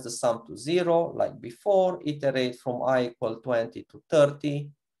 initialize the sum to 0 like before, iterate from I equal 20 to 30,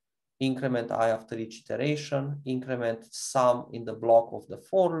 increment I after each iteration, increment sum in the block of the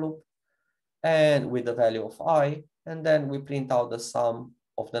for loop, and with the value of I, and then we print out the sum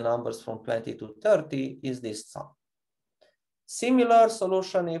of the numbers from 20 to 30 is this sum. Similar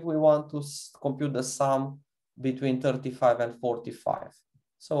solution if we want to compute the sum between 35 and 45.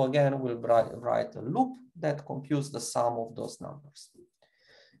 So again, we'll write a loop that computes the sum of those numbers.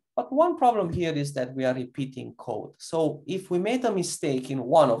 But one problem here is that we are repeating code. So if we made a mistake in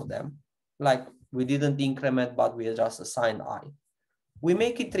one of them, like we didn't increment, but we just assigned I, we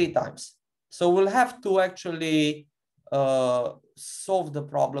make it 3 times. So we'll have to actually solve the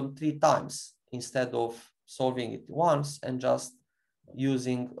problem 3 times instead of solving it once and just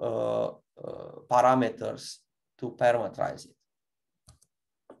using parameters to parameterize it.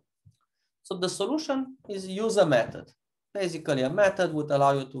 So the solution is use a method. Basically, a method would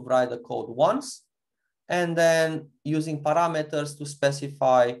allow you to write the code once and then using parameters to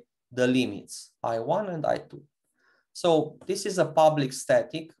specify the limits, I1 and I2. So this is a public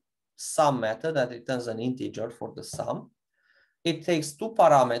static sum method that returns an integer for the sum. It takes 2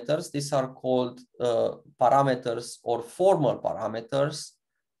 parameters. These are called parameters or formal parameters,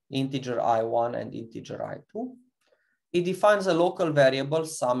 integer I1 and integer I2. It defines a local variable,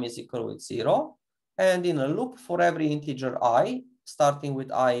 sum is equal with 0. And in a loop for every integer I, starting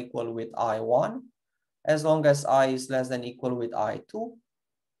with I equal with I1, as long as I is less than equal with I2,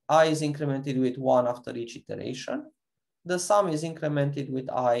 I is incremented with 1 after each iteration. The sum is incremented with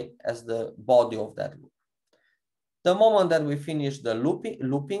I as the body of that loop. The moment that we finish the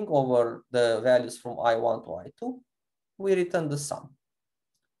looping over the values from I1 to I2, we return the sum.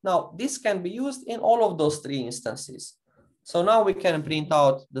 Now, this can be used in all of those 3 instances. So now we can print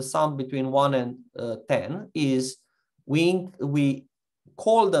out the sum between 1 and 10 is we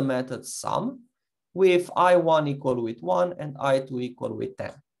call the method sum with I1 equal with 1 and I2 equal with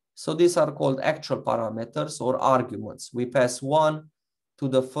 10. So these are called actual parameters or arguments. We pass 1 to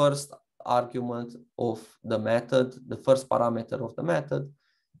the first argument of the method, the first parameter of the method,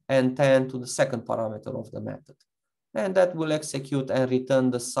 and 10 to the second parameter of the method. And that will execute and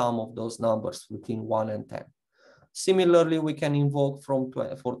return the sum of those numbers between 1 and 10. Similarly, we can invoke for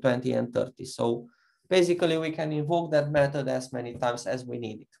 20 and 30. So basically, we can invoke that method as many times as we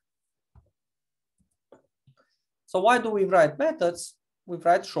need it. So why do we write methods? We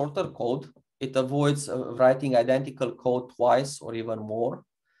write shorter code. It avoids writing identical code twice or even more.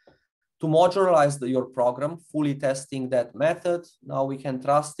 To modularize your program, fully testing that method, now we can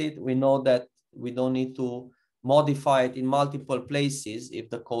trust it. We know that we don't need to modify it in multiple places if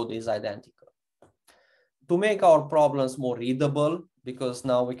the code is identical. To make our problems more readable, because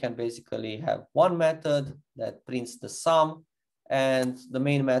now we can basically have one method that prints the sum, and the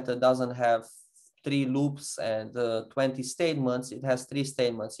main method doesn't have 3 loops and 20 statements. It has 3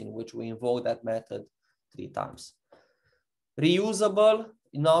 statements in which we invoke that method 3 times. Reusable,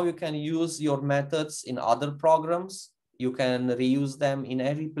 now you can use your methods in other programs. You can reuse them in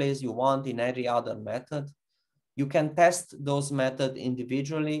every place you want, in every other method. You can test those methods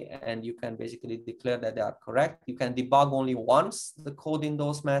individually and you can basically declare that they are correct. You can debug only once the code in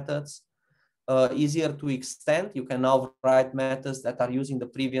those methods. Easier to extend. You can now write methods that are using the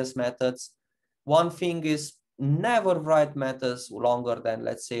previous methods. One thing is never write methods longer than,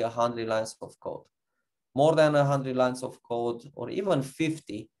 let's say, 100 lines of code. More than 100 lines of code or even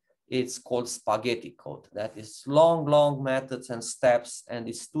 50, it's called spaghetti code. That is long methods and steps, and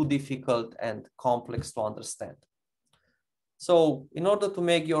it's too difficult and complex to understand. So in order to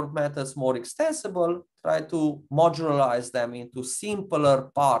make your methods more extensible, try to modularize them into simpler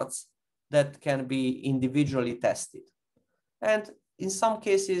parts that can be individually tested. And in some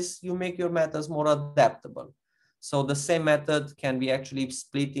cases, you make your methods more adaptable. So the same method can be actually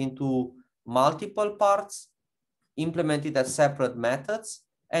split into multiple parts, implemented as separate methods,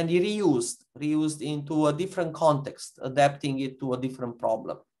 and reused into a different context, adapting it to a different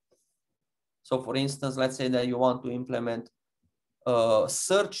problem. So for instance, let's say that you want to implement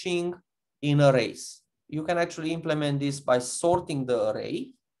searching in arrays. You can actually implement this by sorting the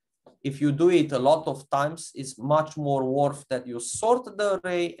array. If you do it a lot of times, it's much more worth that you sort the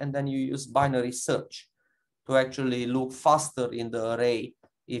array and then you use binary search to actually look faster in the array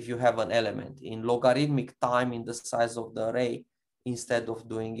if you have an element in logarithmic time in the size of the array instead of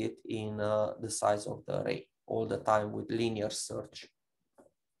doing it in the size of the array all the time with linear search.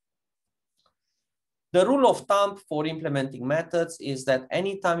 The rule of thumb for implementing methods is that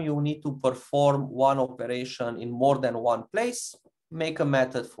anytime you need to perform one operation in more than one place, make a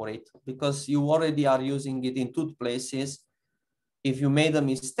method for it, because you already are using it in 2 places. If you made a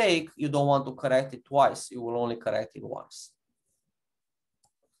mistake, you don't want to correct it twice. You will only correct it once.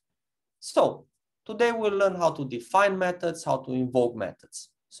 So today we'll learn how to define methods, how to invoke methods.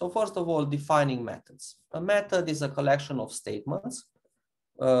 So first of all, defining methods. A method is a collection of statements,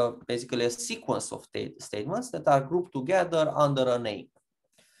 basically a sequence of statements that are grouped together under a name.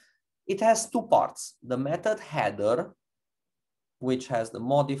 It has two parts: the method header, which has the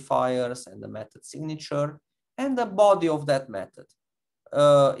modifiers and the method signature, and the body of that method.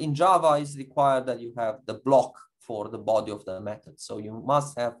 In Java, it's required that you have the block for the body of the method. So you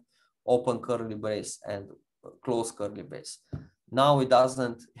must have open curly brace and close curly brace. Now it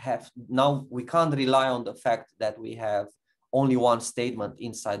doesn't have, now we can't rely on the fact that we have only one statement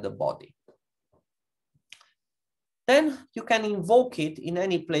inside the body. Then you can invoke it in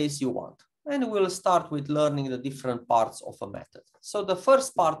any place you want. And we'll start with learning the different parts of a method. So the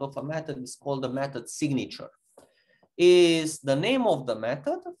first part of a method is called the method signature. Is the name of the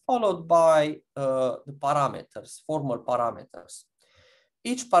method followed by the parameters, formal parameters.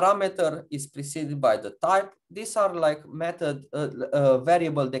 Each parameter is preceded by the type. These are like method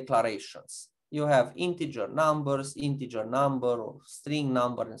variable declarations. You have integer numbers, integer number, or string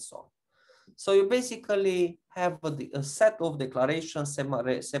number, and so on. So you basically have a set of declarations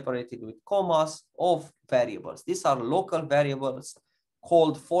separated with commas of variables. These are local variables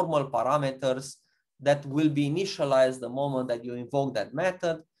called formal parameters that will be initialized the moment that you invoke that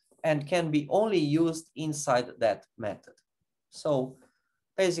method and can be only used inside that method. So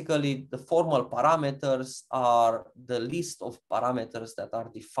basically, the formal parameters are the list of parameters that are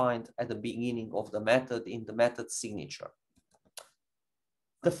defined at the beginning of the method in the method signature.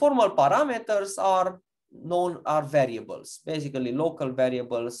 The formal parameters are variables, basically local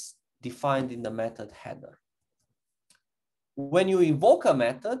variables defined in the method header. When you invoke a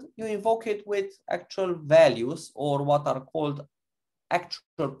method, you invoke it with actual values or what are called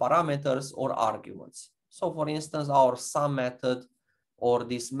actual parameters or arguments. So for instance, our sum method or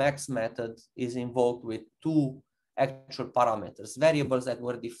this max method is invoked with two actual parameters, variables that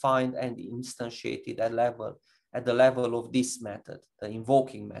were defined and instantiated at the level of this method, the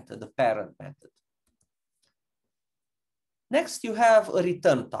invoking method, the parent method. Next, you have a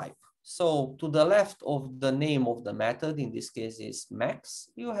return type. So to the left of the name of the method, in this case is max,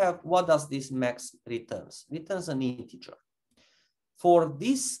 you have what does this max returns? Returns an integer. For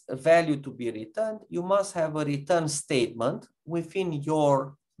this value to be returned, you must have a return statement within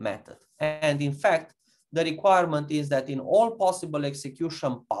your method. And in fact, the requirement is that in all possible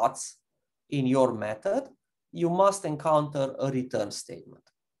execution paths in your method, you must encounter a return statement.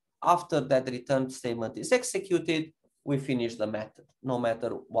 After that return statement is executed, we finish the method, no matter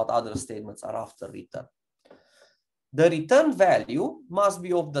what other statements are after return. The return value must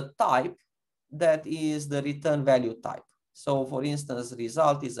be of the type that is the return value type. So for instance,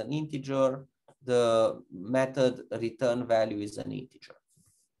 result is an integer, the method return value is an integer.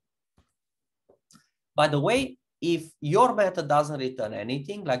 By the way, if your method doesn't return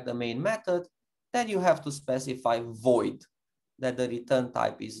anything like the main method, then you have to specify void, that the return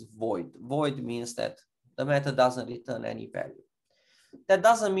type is void. Void means that the method doesn't return any value. That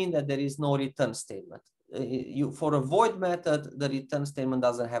doesn't mean that there is no return statement. For a void method, the return statement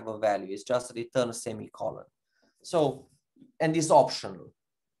doesn't have a value. It's just return semicolon. So, and it's optional.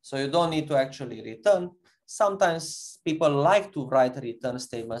 So you don't need to actually return. Sometimes people like to write return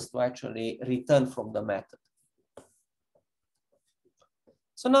statements to actually return from the method.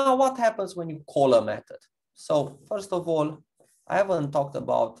 So now what happens when you call a method? So first of all, I haven't talked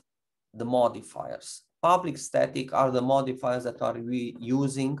about the modifiers. Public static are the modifiers that are we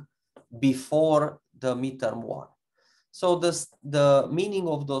using before the midterm one. So the meaning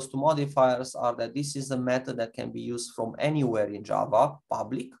of those two modifiers are that this is a method that can be used from anywhere in Java,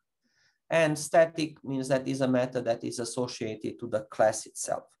 public, and static means that is a method that is associated to the class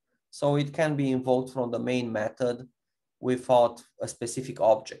itself. So it can be invoked from the main method without a specific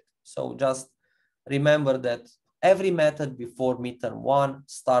object. So just remember that every method before midterm one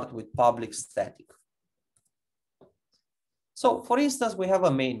start with public static. So for instance, we have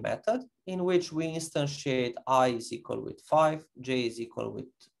a main method in which we instantiate I is equal with 5, j is equal with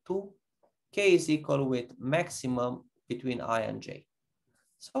 2, k is equal with maximum between I and j.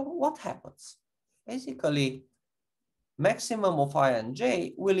 So what happens? Basically, maximum of I and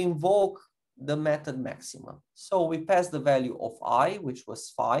j will invoke the method maximum. So we pass the value of I, which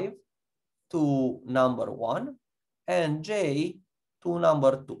was 5, to number 1, and j to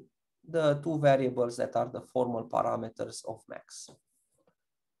number 2. The two variables that are the formal parameters of max.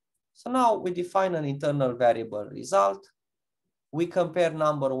 So now we define an internal variable result. We compare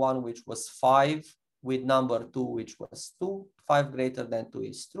number 1, which was 5, with number 2, which was 2. 5 greater than 2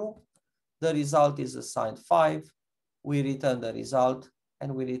 is true. The result is assigned 5. We return the result,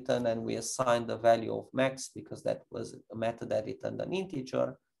 and we return and we assign the value of max, because that was a method that returned an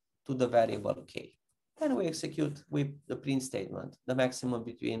integer, to the variable k. And we execute with the print statement. The maximum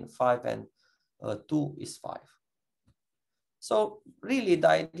between 5 and 2 is 5. So really the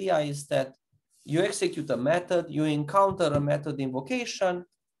idea is that you execute a method, you encounter a method invocation,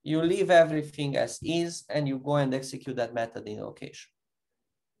 you leave everything as is, and you go and execute that method invocation.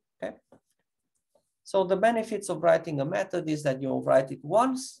 Okay. So the benefits of writing a method is that you write it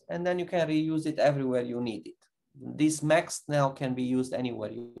once, and then you can reuse it everywhere you need it. This max now can be used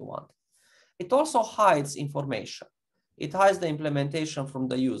anywhere you want. It also hides information. It hides the implementation from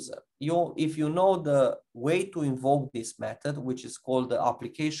the user. If you know the way to invoke this method, which is called the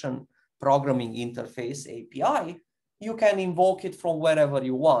application programming interface API, you can invoke it from wherever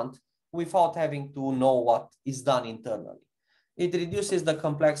you want without having to know what is done internally. It reduces the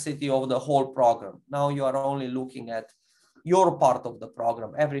complexity of the whole program. Now you are only looking at your part of the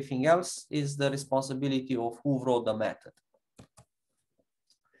program. Everything else is the responsibility of who wrote the method.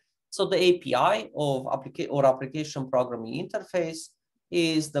 So the API of application programming interface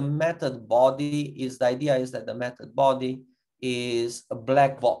is the method body. The idea is that the method body is a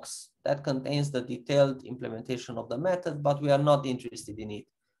black box that contains the detailed implementation of the method, but we are not interested in it.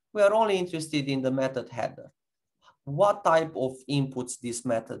 We are only interested in the method header. What type of inputs this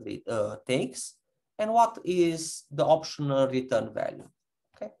method takes, and what is the optional return value.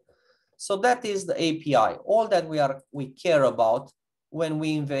 Okay, so that is the API. All that we care about when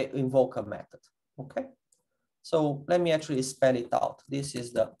we invoke a method. Okay, so let me actually spell it out. This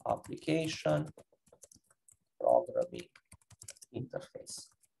is the application programming interface.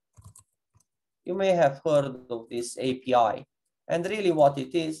 You may have heard of this API, and really what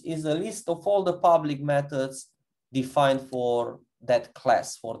it is a list of all the public methods defined for that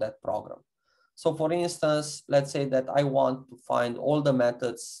class, for that program. So for instance, let's say that I want to find all the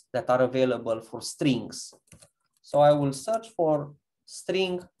methods that are available for strings. So I will search for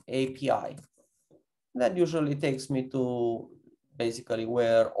string API. That usually takes me to basically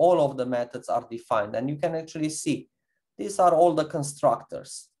where all of the methods are defined. And you can actually see these are all the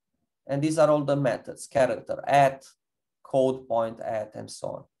constructors. And these are all the methods: character at, code point at, and so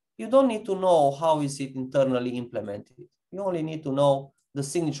on. You don't need to know how is it internally implemented. You only need to know the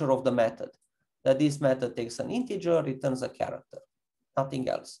signature of the method, that this method takes an integer, returns a character, nothing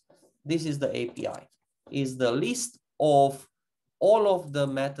else. This is the API, is the list of all of the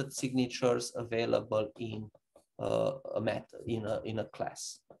method signatures available in a method, in a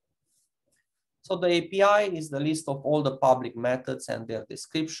class. So the API is the list of all the public methods and their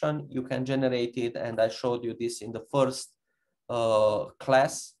description. You can generate it, and I showed you this in the first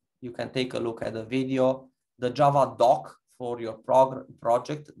class. You can take a look at the video. The Java doc for your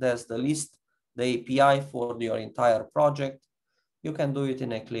project, there's the list, the API for your entire project. You can do it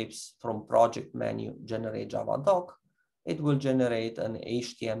in Eclipse from project menu, generate Java doc. It will generate an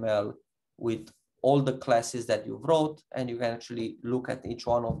HTML with all the classes that you wrote, and you can actually look at each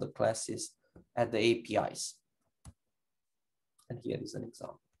one of the classes at the APIs. And here is an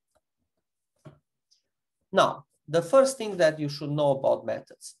example. Now, the first thing that you should know about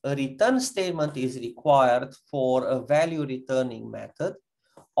methods: a return statement is required for a value returning method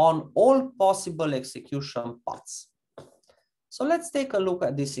on all possible execution paths. So let's take a look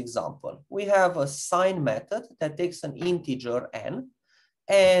at this example. We have a sign method that takes an integer n,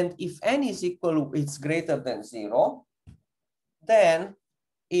 and if n is equal, it's greater than 0, then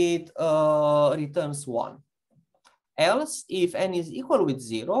it returns 1. Else, if n is equal with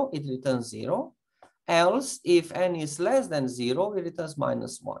 0, it returns 0. Else, if n is less than 0, it returns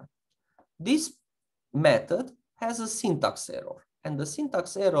 -1. This method has a syntax error, and the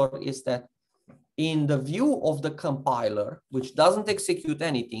syntax error is that in the view of the compiler, which doesn't execute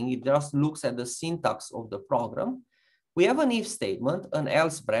anything, it just looks at the syntax of the program, we have an if statement, an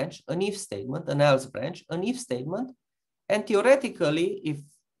else branch, an if statement, an else branch, an if statement, and theoretically, if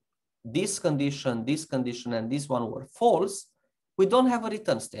this condition, and this one were false, we don't have a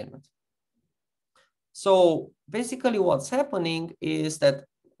return statement. So basically what's happening is that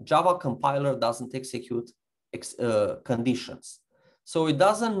Java compiler doesn't execute conditions. So it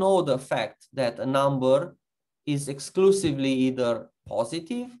doesn't know the fact that a number is exclusively either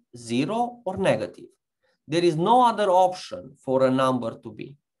positive, 0, or negative. There is no other option for a number to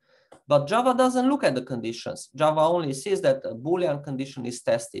be. But Java doesn't look at the conditions. Java only sees that a Boolean condition is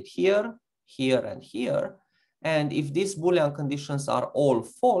tested here, here, and here. And if these Boolean conditions are all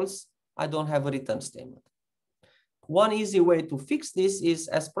false, I don't have a return statement. One easy way to fix this is,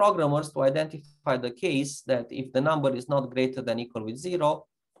 as programmers, to identify the case that if the number is not greater than equal with 0,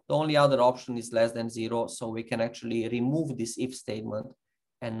 the only other option is less than 0. So we can actually remove this if statement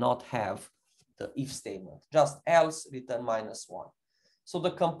and not have the if statement. Just else return -1. So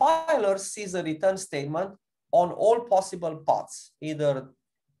the compiler sees a return statement on all possible paths. Either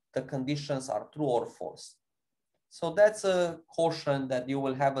the conditions are true or false. So that's a caution that you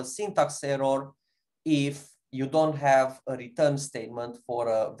will have a syntax error if you don't have a return statement for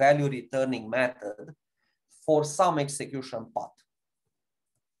a value returning method for some execution path.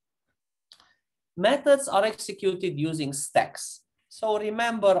 Methods are executed using stacks. So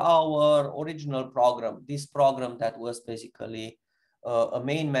remember our original program, this program that was basically a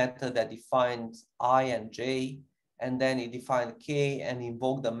main method that defined I and j, and then it defined k and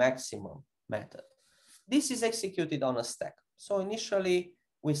invoked the maximum method. This is executed on a stack. So initially,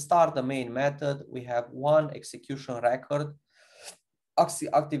 we start the main method. We have one execution record,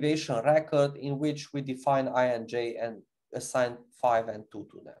 activation record, in which we define I and j and assign 5 and 2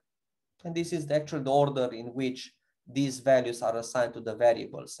 to them. And this is actually the order in which these values are assigned to the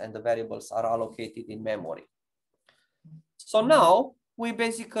variables, and the variables are allocated in memory. So now we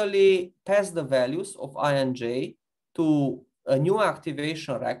basically pass the values of I and j to a new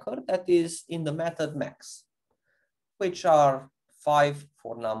activation record that is in the method max, which are 5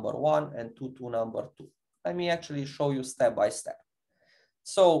 for number 1 and 2 to number 2. Let me actually show you step by step.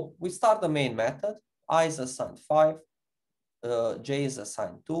 So we start the main method. I is assigned 5, j is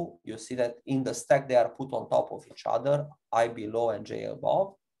assigned 2. You see that in the stack they are put on top of each other, I below and j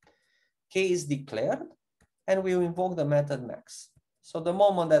above. K is declared, and we invoke the method max. So the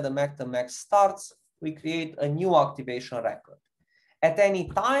moment that the method max starts, we create a new activation record. At any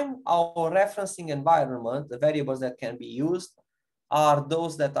time, our referencing environment, the variables that can be used, are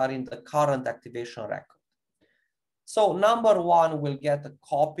those that are in the current activation record. So number 1 will get a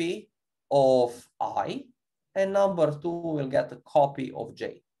copy of I, and number 2 will get a copy of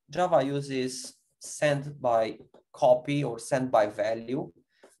j. Java uses send by copy or send by value,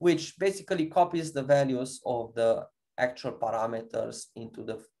 which basically copies the values of the actual parameters into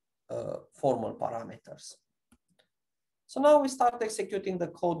the formal parameters. So now we start executing the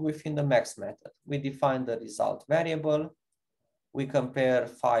code within the max method. We define the result variable. We compare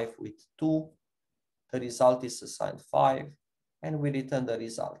 5 with 2. The result is assigned 5, and we return the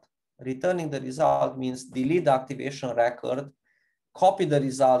result. Returning the result means delete the activation record, copy the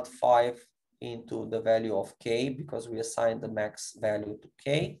result 5 into the value of k, because we assigned the max value to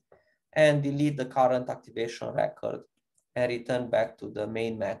k, and delete the current activation record and return back to the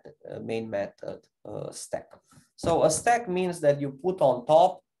main method stack. So a stack means that you put on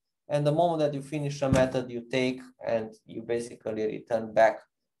top, and the moment that you finish a method, you take and you basically return back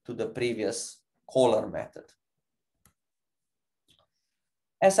to the previous caller method.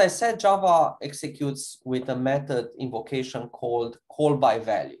 As I said, Java executes with a method invocation called call by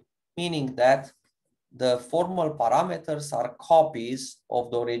value, meaning that the formal parameters are copies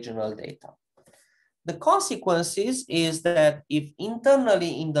of the original data. The consequences is that if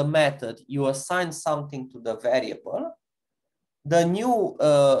internally in the method you assign something to the variable, the new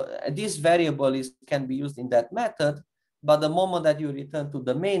this variable can be used in that method, but the moment that you return to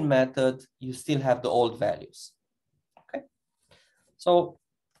the main method, you still have the old values. Okay, so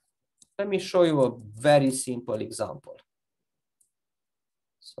let me show you a very simple example.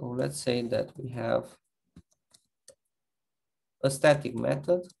 So let's say that we have a static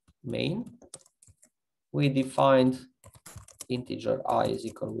method, main. We defined integer I is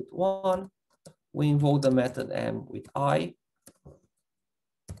equal with 1. We invoke the method m with I,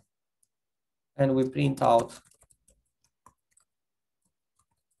 and we print out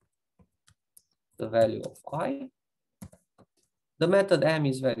the value of I. The method m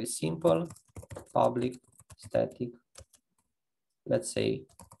is very simple, public static, let's say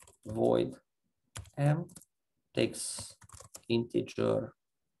void m, takes integer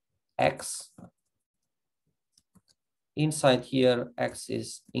x. Inside here, x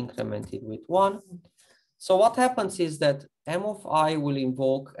is incremented with 1. So what happens is that m of I will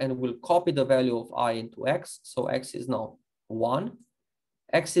invoke and will copy the value of I into x. So x is now 1.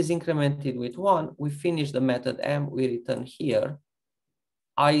 X is incremented with 1. We finish the method m, we return here.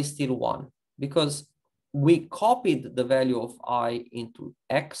 I is still 1 because we copied the value of I into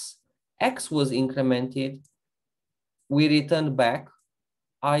x. X was incremented. We returned back.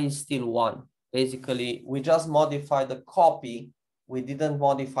 I is still 1. Basically, we just modified the copy. We didn't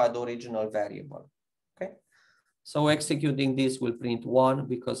modify the original variable. Okay. So executing this will print 1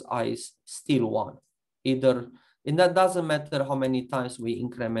 because I is still 1. Either And that doesn't matter how many times we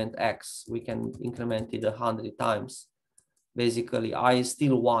increment x. We can increment it 100 times. Basically, I is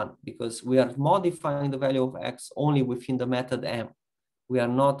still 1 because we are modifying the value of x only within the method m. We are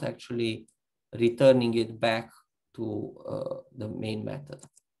not actually returning it back to the main method.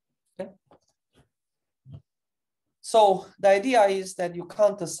 Okay. So the idea is that you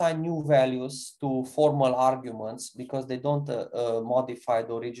can't assign new values to formal arguments because they don't modify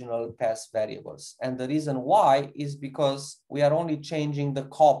the original past variables. And the reason why is because we are only changing the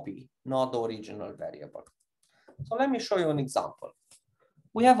copy, not the original variable. So let me show you an example.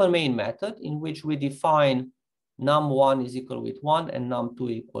 We have a main method in which we define num1 is equal with 1 and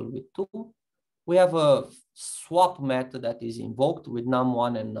num2 equal with 2. We have a swap method that is invoked with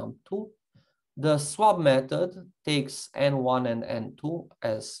num1 and num2. The swap method takes n1 and n2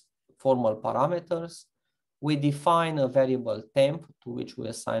 as formal parameters. We define a variable temp to which we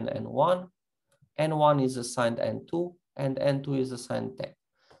assign n1. n1 is assigned n2, and n2 is assigned temp.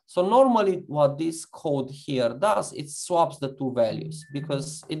 So normally what this code here does, it swaps the two values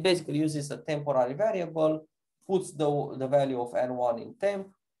because it basically uses a temporary variable, puts the value of n1 in temp.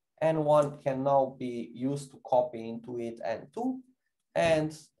 n1 can now be used to copy into it n2.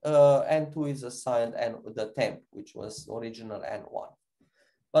 And n2 is assigned the temp, which was original n1.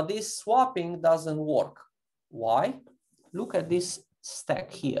 But this swapping doesn't work. Why? Look at this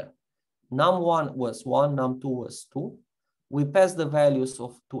stack here. Num1 was 1, num2 was 2. We pass the values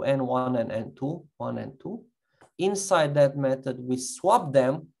to n1 and n2, 1 and 2. Inside that method, we swap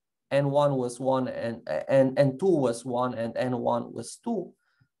them. n1 was 1 and 2 was 1 and n1 was 2.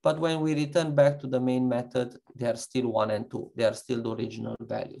 But when we return back to the main method, they are still 1 and 2. They are still the original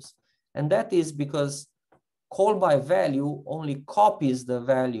values. And that is because call by value only copies the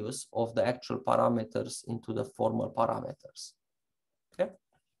values of the actual parameters into the formal parameters. Okay?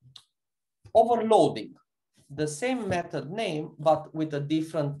 Overloading. The same method name, but with a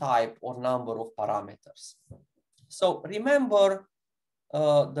different type or number of parameters. So remember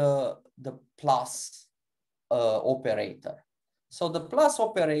the plus operator. So the plus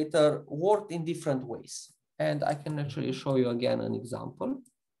operator worked in different ways. And I can actually show you again an example.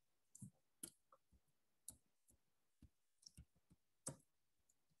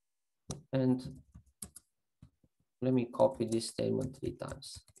 And let me copy this statement 3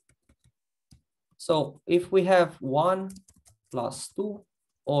 times. So if we have 1 plus 2,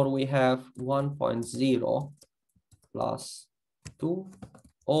 or we have 1.0 plus 2,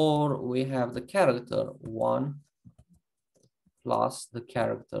 or we have the character 1 plus the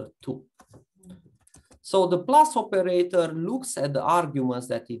character 2. So the plus operator looks at the arguments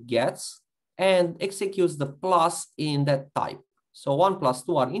that it gets and executes the plus in that type. So 1 plus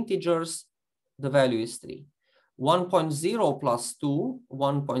 2 are integers, the value is 3. 1.0 plus 2,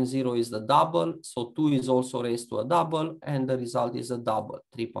 1.0 is the double, so 2 is also raised to a double, and the result is a double,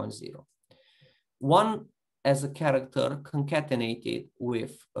 3.0. 1 as a character concatenated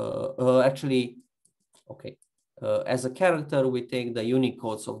with, as a character, we take the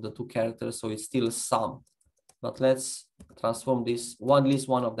Unicodes of the two characters, so it's still sum. But let's transform this, at least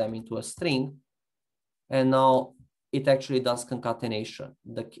one of them, into a string. And now it actually does concatenation.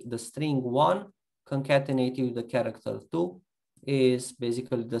 The string 1 concatenated with the character 2 is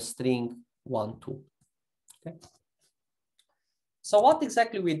basically the string 1, 2. Okay. So what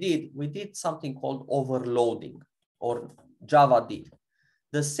exactly we did? We did something called overloading, or Java did.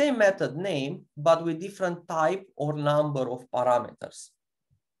 The same method name, but with different type or number of parameters.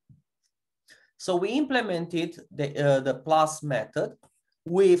 So we implemented the plus method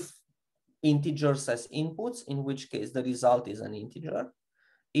with integers as inputs, in which case the result is an integer.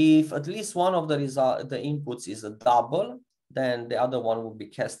 If at least one of the inputs is a double, then the other one will be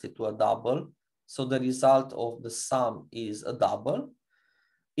casted to a double. So the result of the sum is a double.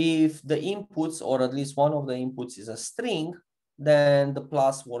 If the inputs, or at least one of the inputs, is a string, then the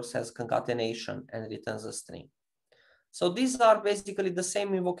plus works as concatenation and returns a string. So these are basically the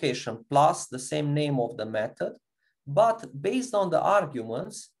same invocation plus the same name of the method, but based on the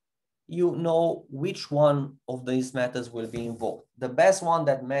arguments, you know which one of these methods will be invoked. The best one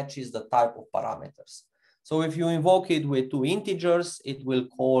that matches the type of parameters. So if you invoke it with 2 integers, it will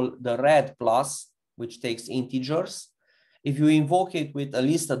call the red plus, which takes integers. If you invoke it with at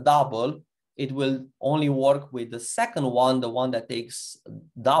least a double, it will only work with the second one, the one that takes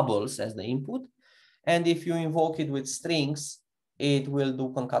doubles as the input. And if you invoke it with strings, it will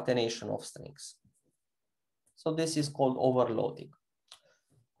do concatenation of strings. So this is called overloading.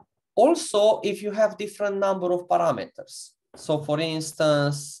 Also, if you have different number of parameters. So for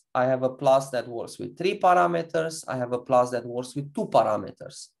instance, I have a plus that works with 3 parameters. I have a plus that works with 2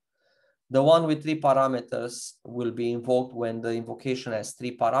 parameters. The one with 3 parameters will be invoked when the invocation has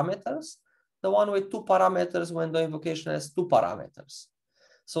 3 parameters. The one with 2 parameters when the invocation has 2 parameters.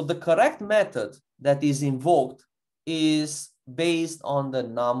 So the correct method that is invoked is based on the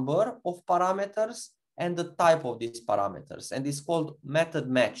number of parameters and the type of these parameters, and it's called method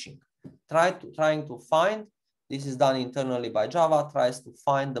matching. Trying to find, this is done internally by Java, tries to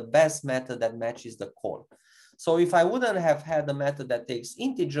find the best method that matches the call. So if I wouldn't have had a method that takes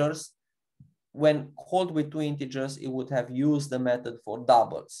integers, when called with 2 integers, it would have used the method for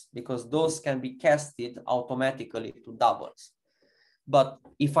doubles, because those can be casted automatically to doubles. But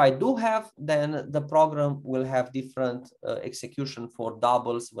if I do have, then the program will have different execution for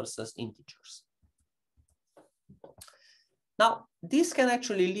doubles versus integers. Now, this can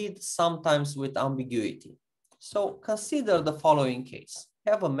actually lead sometimes with ambiguity. So consider the following case.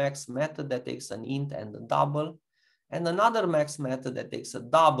 You have a max method that takes an int and a double, and another max method that takes a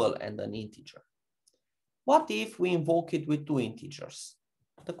double and an integer. What if we invoke it with 2 integers?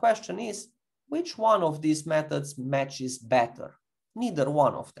 The question is, which one of these methods matches better? Neither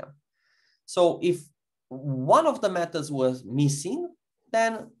one of them. So if one of the methods was missing,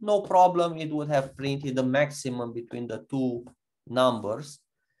 then no problem, it would have printed the maximum between the 2 numbers.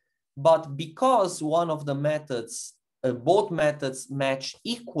 But because one of the methods, both methods match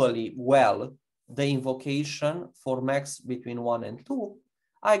equally well the invocation for max between 1 and 2,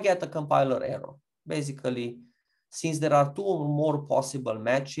 I get a compiler error. Basically, since there are 2 or more possible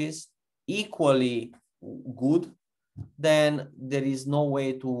matches equally good, then there is no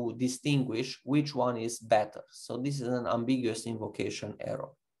way to distinguish which one is better. So this is an ambiguous invocation error.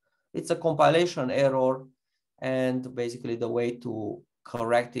 It's a compilation error, and basically the way to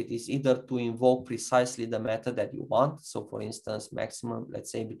correct it is either to invoke precisely the method that you want. So for instance, maximum,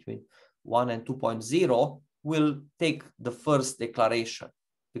 let's say between 1 and 2.0 will take the first declaration,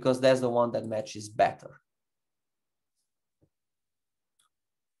 because that's the one that matches better.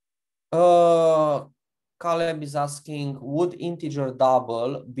 Caleb is asking, would integer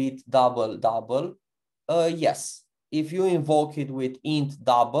double beat double double? Yes. If you invoke it with int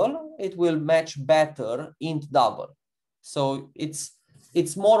double, it will match better int double. So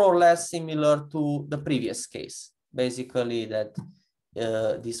it's more or less similar to the previous case. Basically that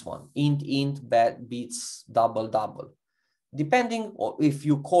this one, int beats double double. Depending on if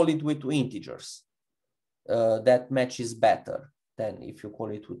you call it with 2 integers, that matches better than if you call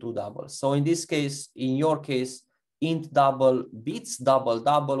it with 2 doubles. So in this case, in your case, int double beats double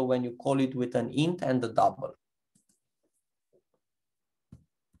double when you call it with an int and a double.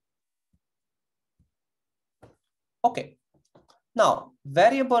 Okay, now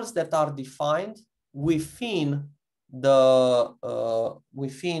variables that are defined within the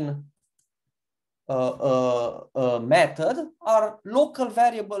method are local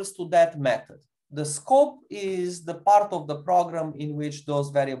variables to that method. The scope is the part of the program in which those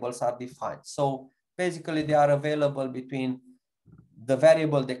variables are defined. So basically they are available between the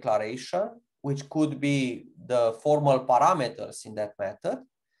variable declaration, which could be the formal parameters in that method,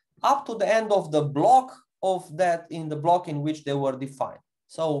 up to the end of the block of that in the block in which they were defined.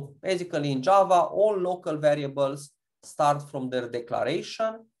 So basically in Java, all local variables start from their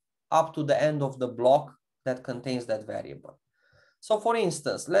declaration up to the end of the block that contains that variable. So for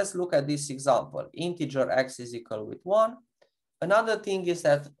instance, let's look at this example. Integer x is equal with 1. Another thing is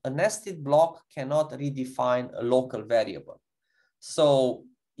that a nested block cannot redefine a local variable. So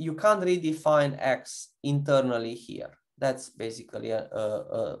you can't redefine x internally here. That's basically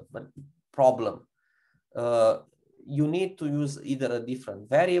a problem. You need to use either a different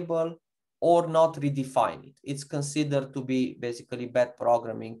variable or not redefine it. It's considered to be basically bad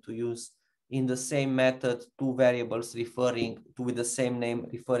programming to use in the same method 2 variables referring to with the same name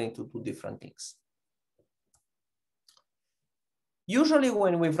referring to 2 different things. Usually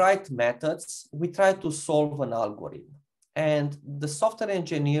when we write methods, we try to solve an algorithm. And the software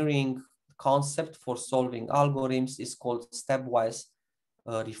engineering concept for solving algorithms is called stepwise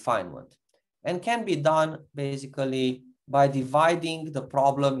refinement, and can be done basically by dividing the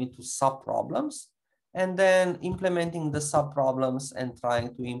problem into sub-problems and then implementing the sub-problems and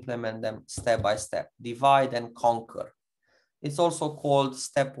trying to implement them step by step, divide and conquer. It's also called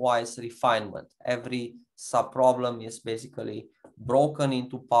stepwise refinement. Every sub-problem is basically broken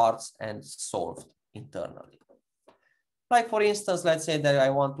into parts and solved internally. Like for instance, let's say that I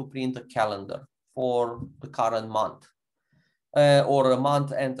want to print a calendar for the current month or a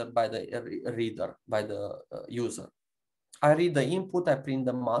month entered by the reader, by the user. I read the input, I print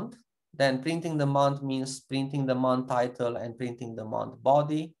the month. Then printing the month means printing the month title and printing the month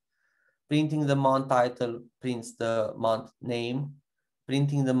body. Printing the month title prints the month name.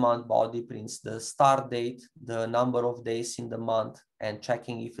 printing the month body prints the start date, the number of days in the month, and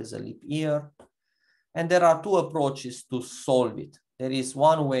checking if it's a leap year. And there are two approaches to solve it. There is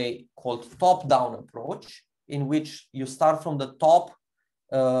one way called top-down approach, in which you start from the top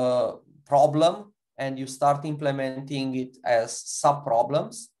problem and you start implementing it as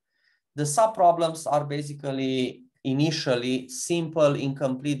sub-problems. The sub-problems are basically initially simple,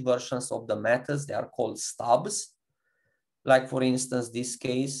 incomplete versions of the methods. They are called stubs. Like for instance, this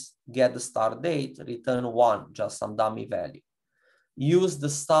case, get the start date, return 1, just some dummy value. Use the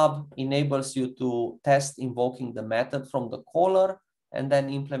stub enables you to test invoking the method from the caller and then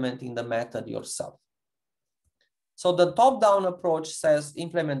implementing the method yourself. So the top-down approach says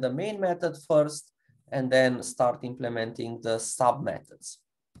implement the main method first and then start implementing the sub methods.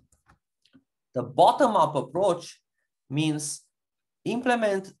 The bottom-up approach means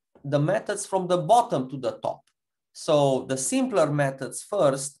implement the methods from the bottom to the top. So the simpler methods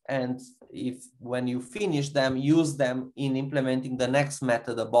first, and when you finish them, use them in implementing the next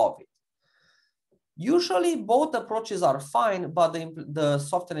method above it. Usually both approaches are fine, but the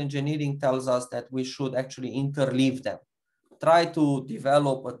software engineering tells us that we should actually interleave them. Try to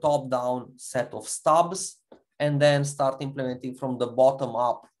develop a top-down set of stubs and then start implementing from the bottom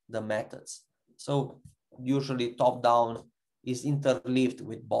up the methods. So usually top-down is interleaved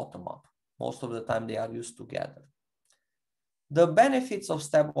with bottom-up. Most of the time they are used together. The benefits of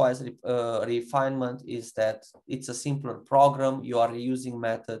stepwise refinement is that it's a simpler program. You are reusing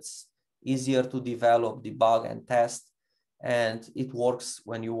methods, easier to develop, debug, and test, and it works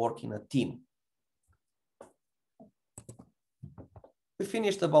when you work in a team. We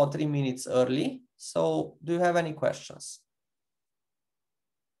finished about 3 minutes early, so do you have any questions?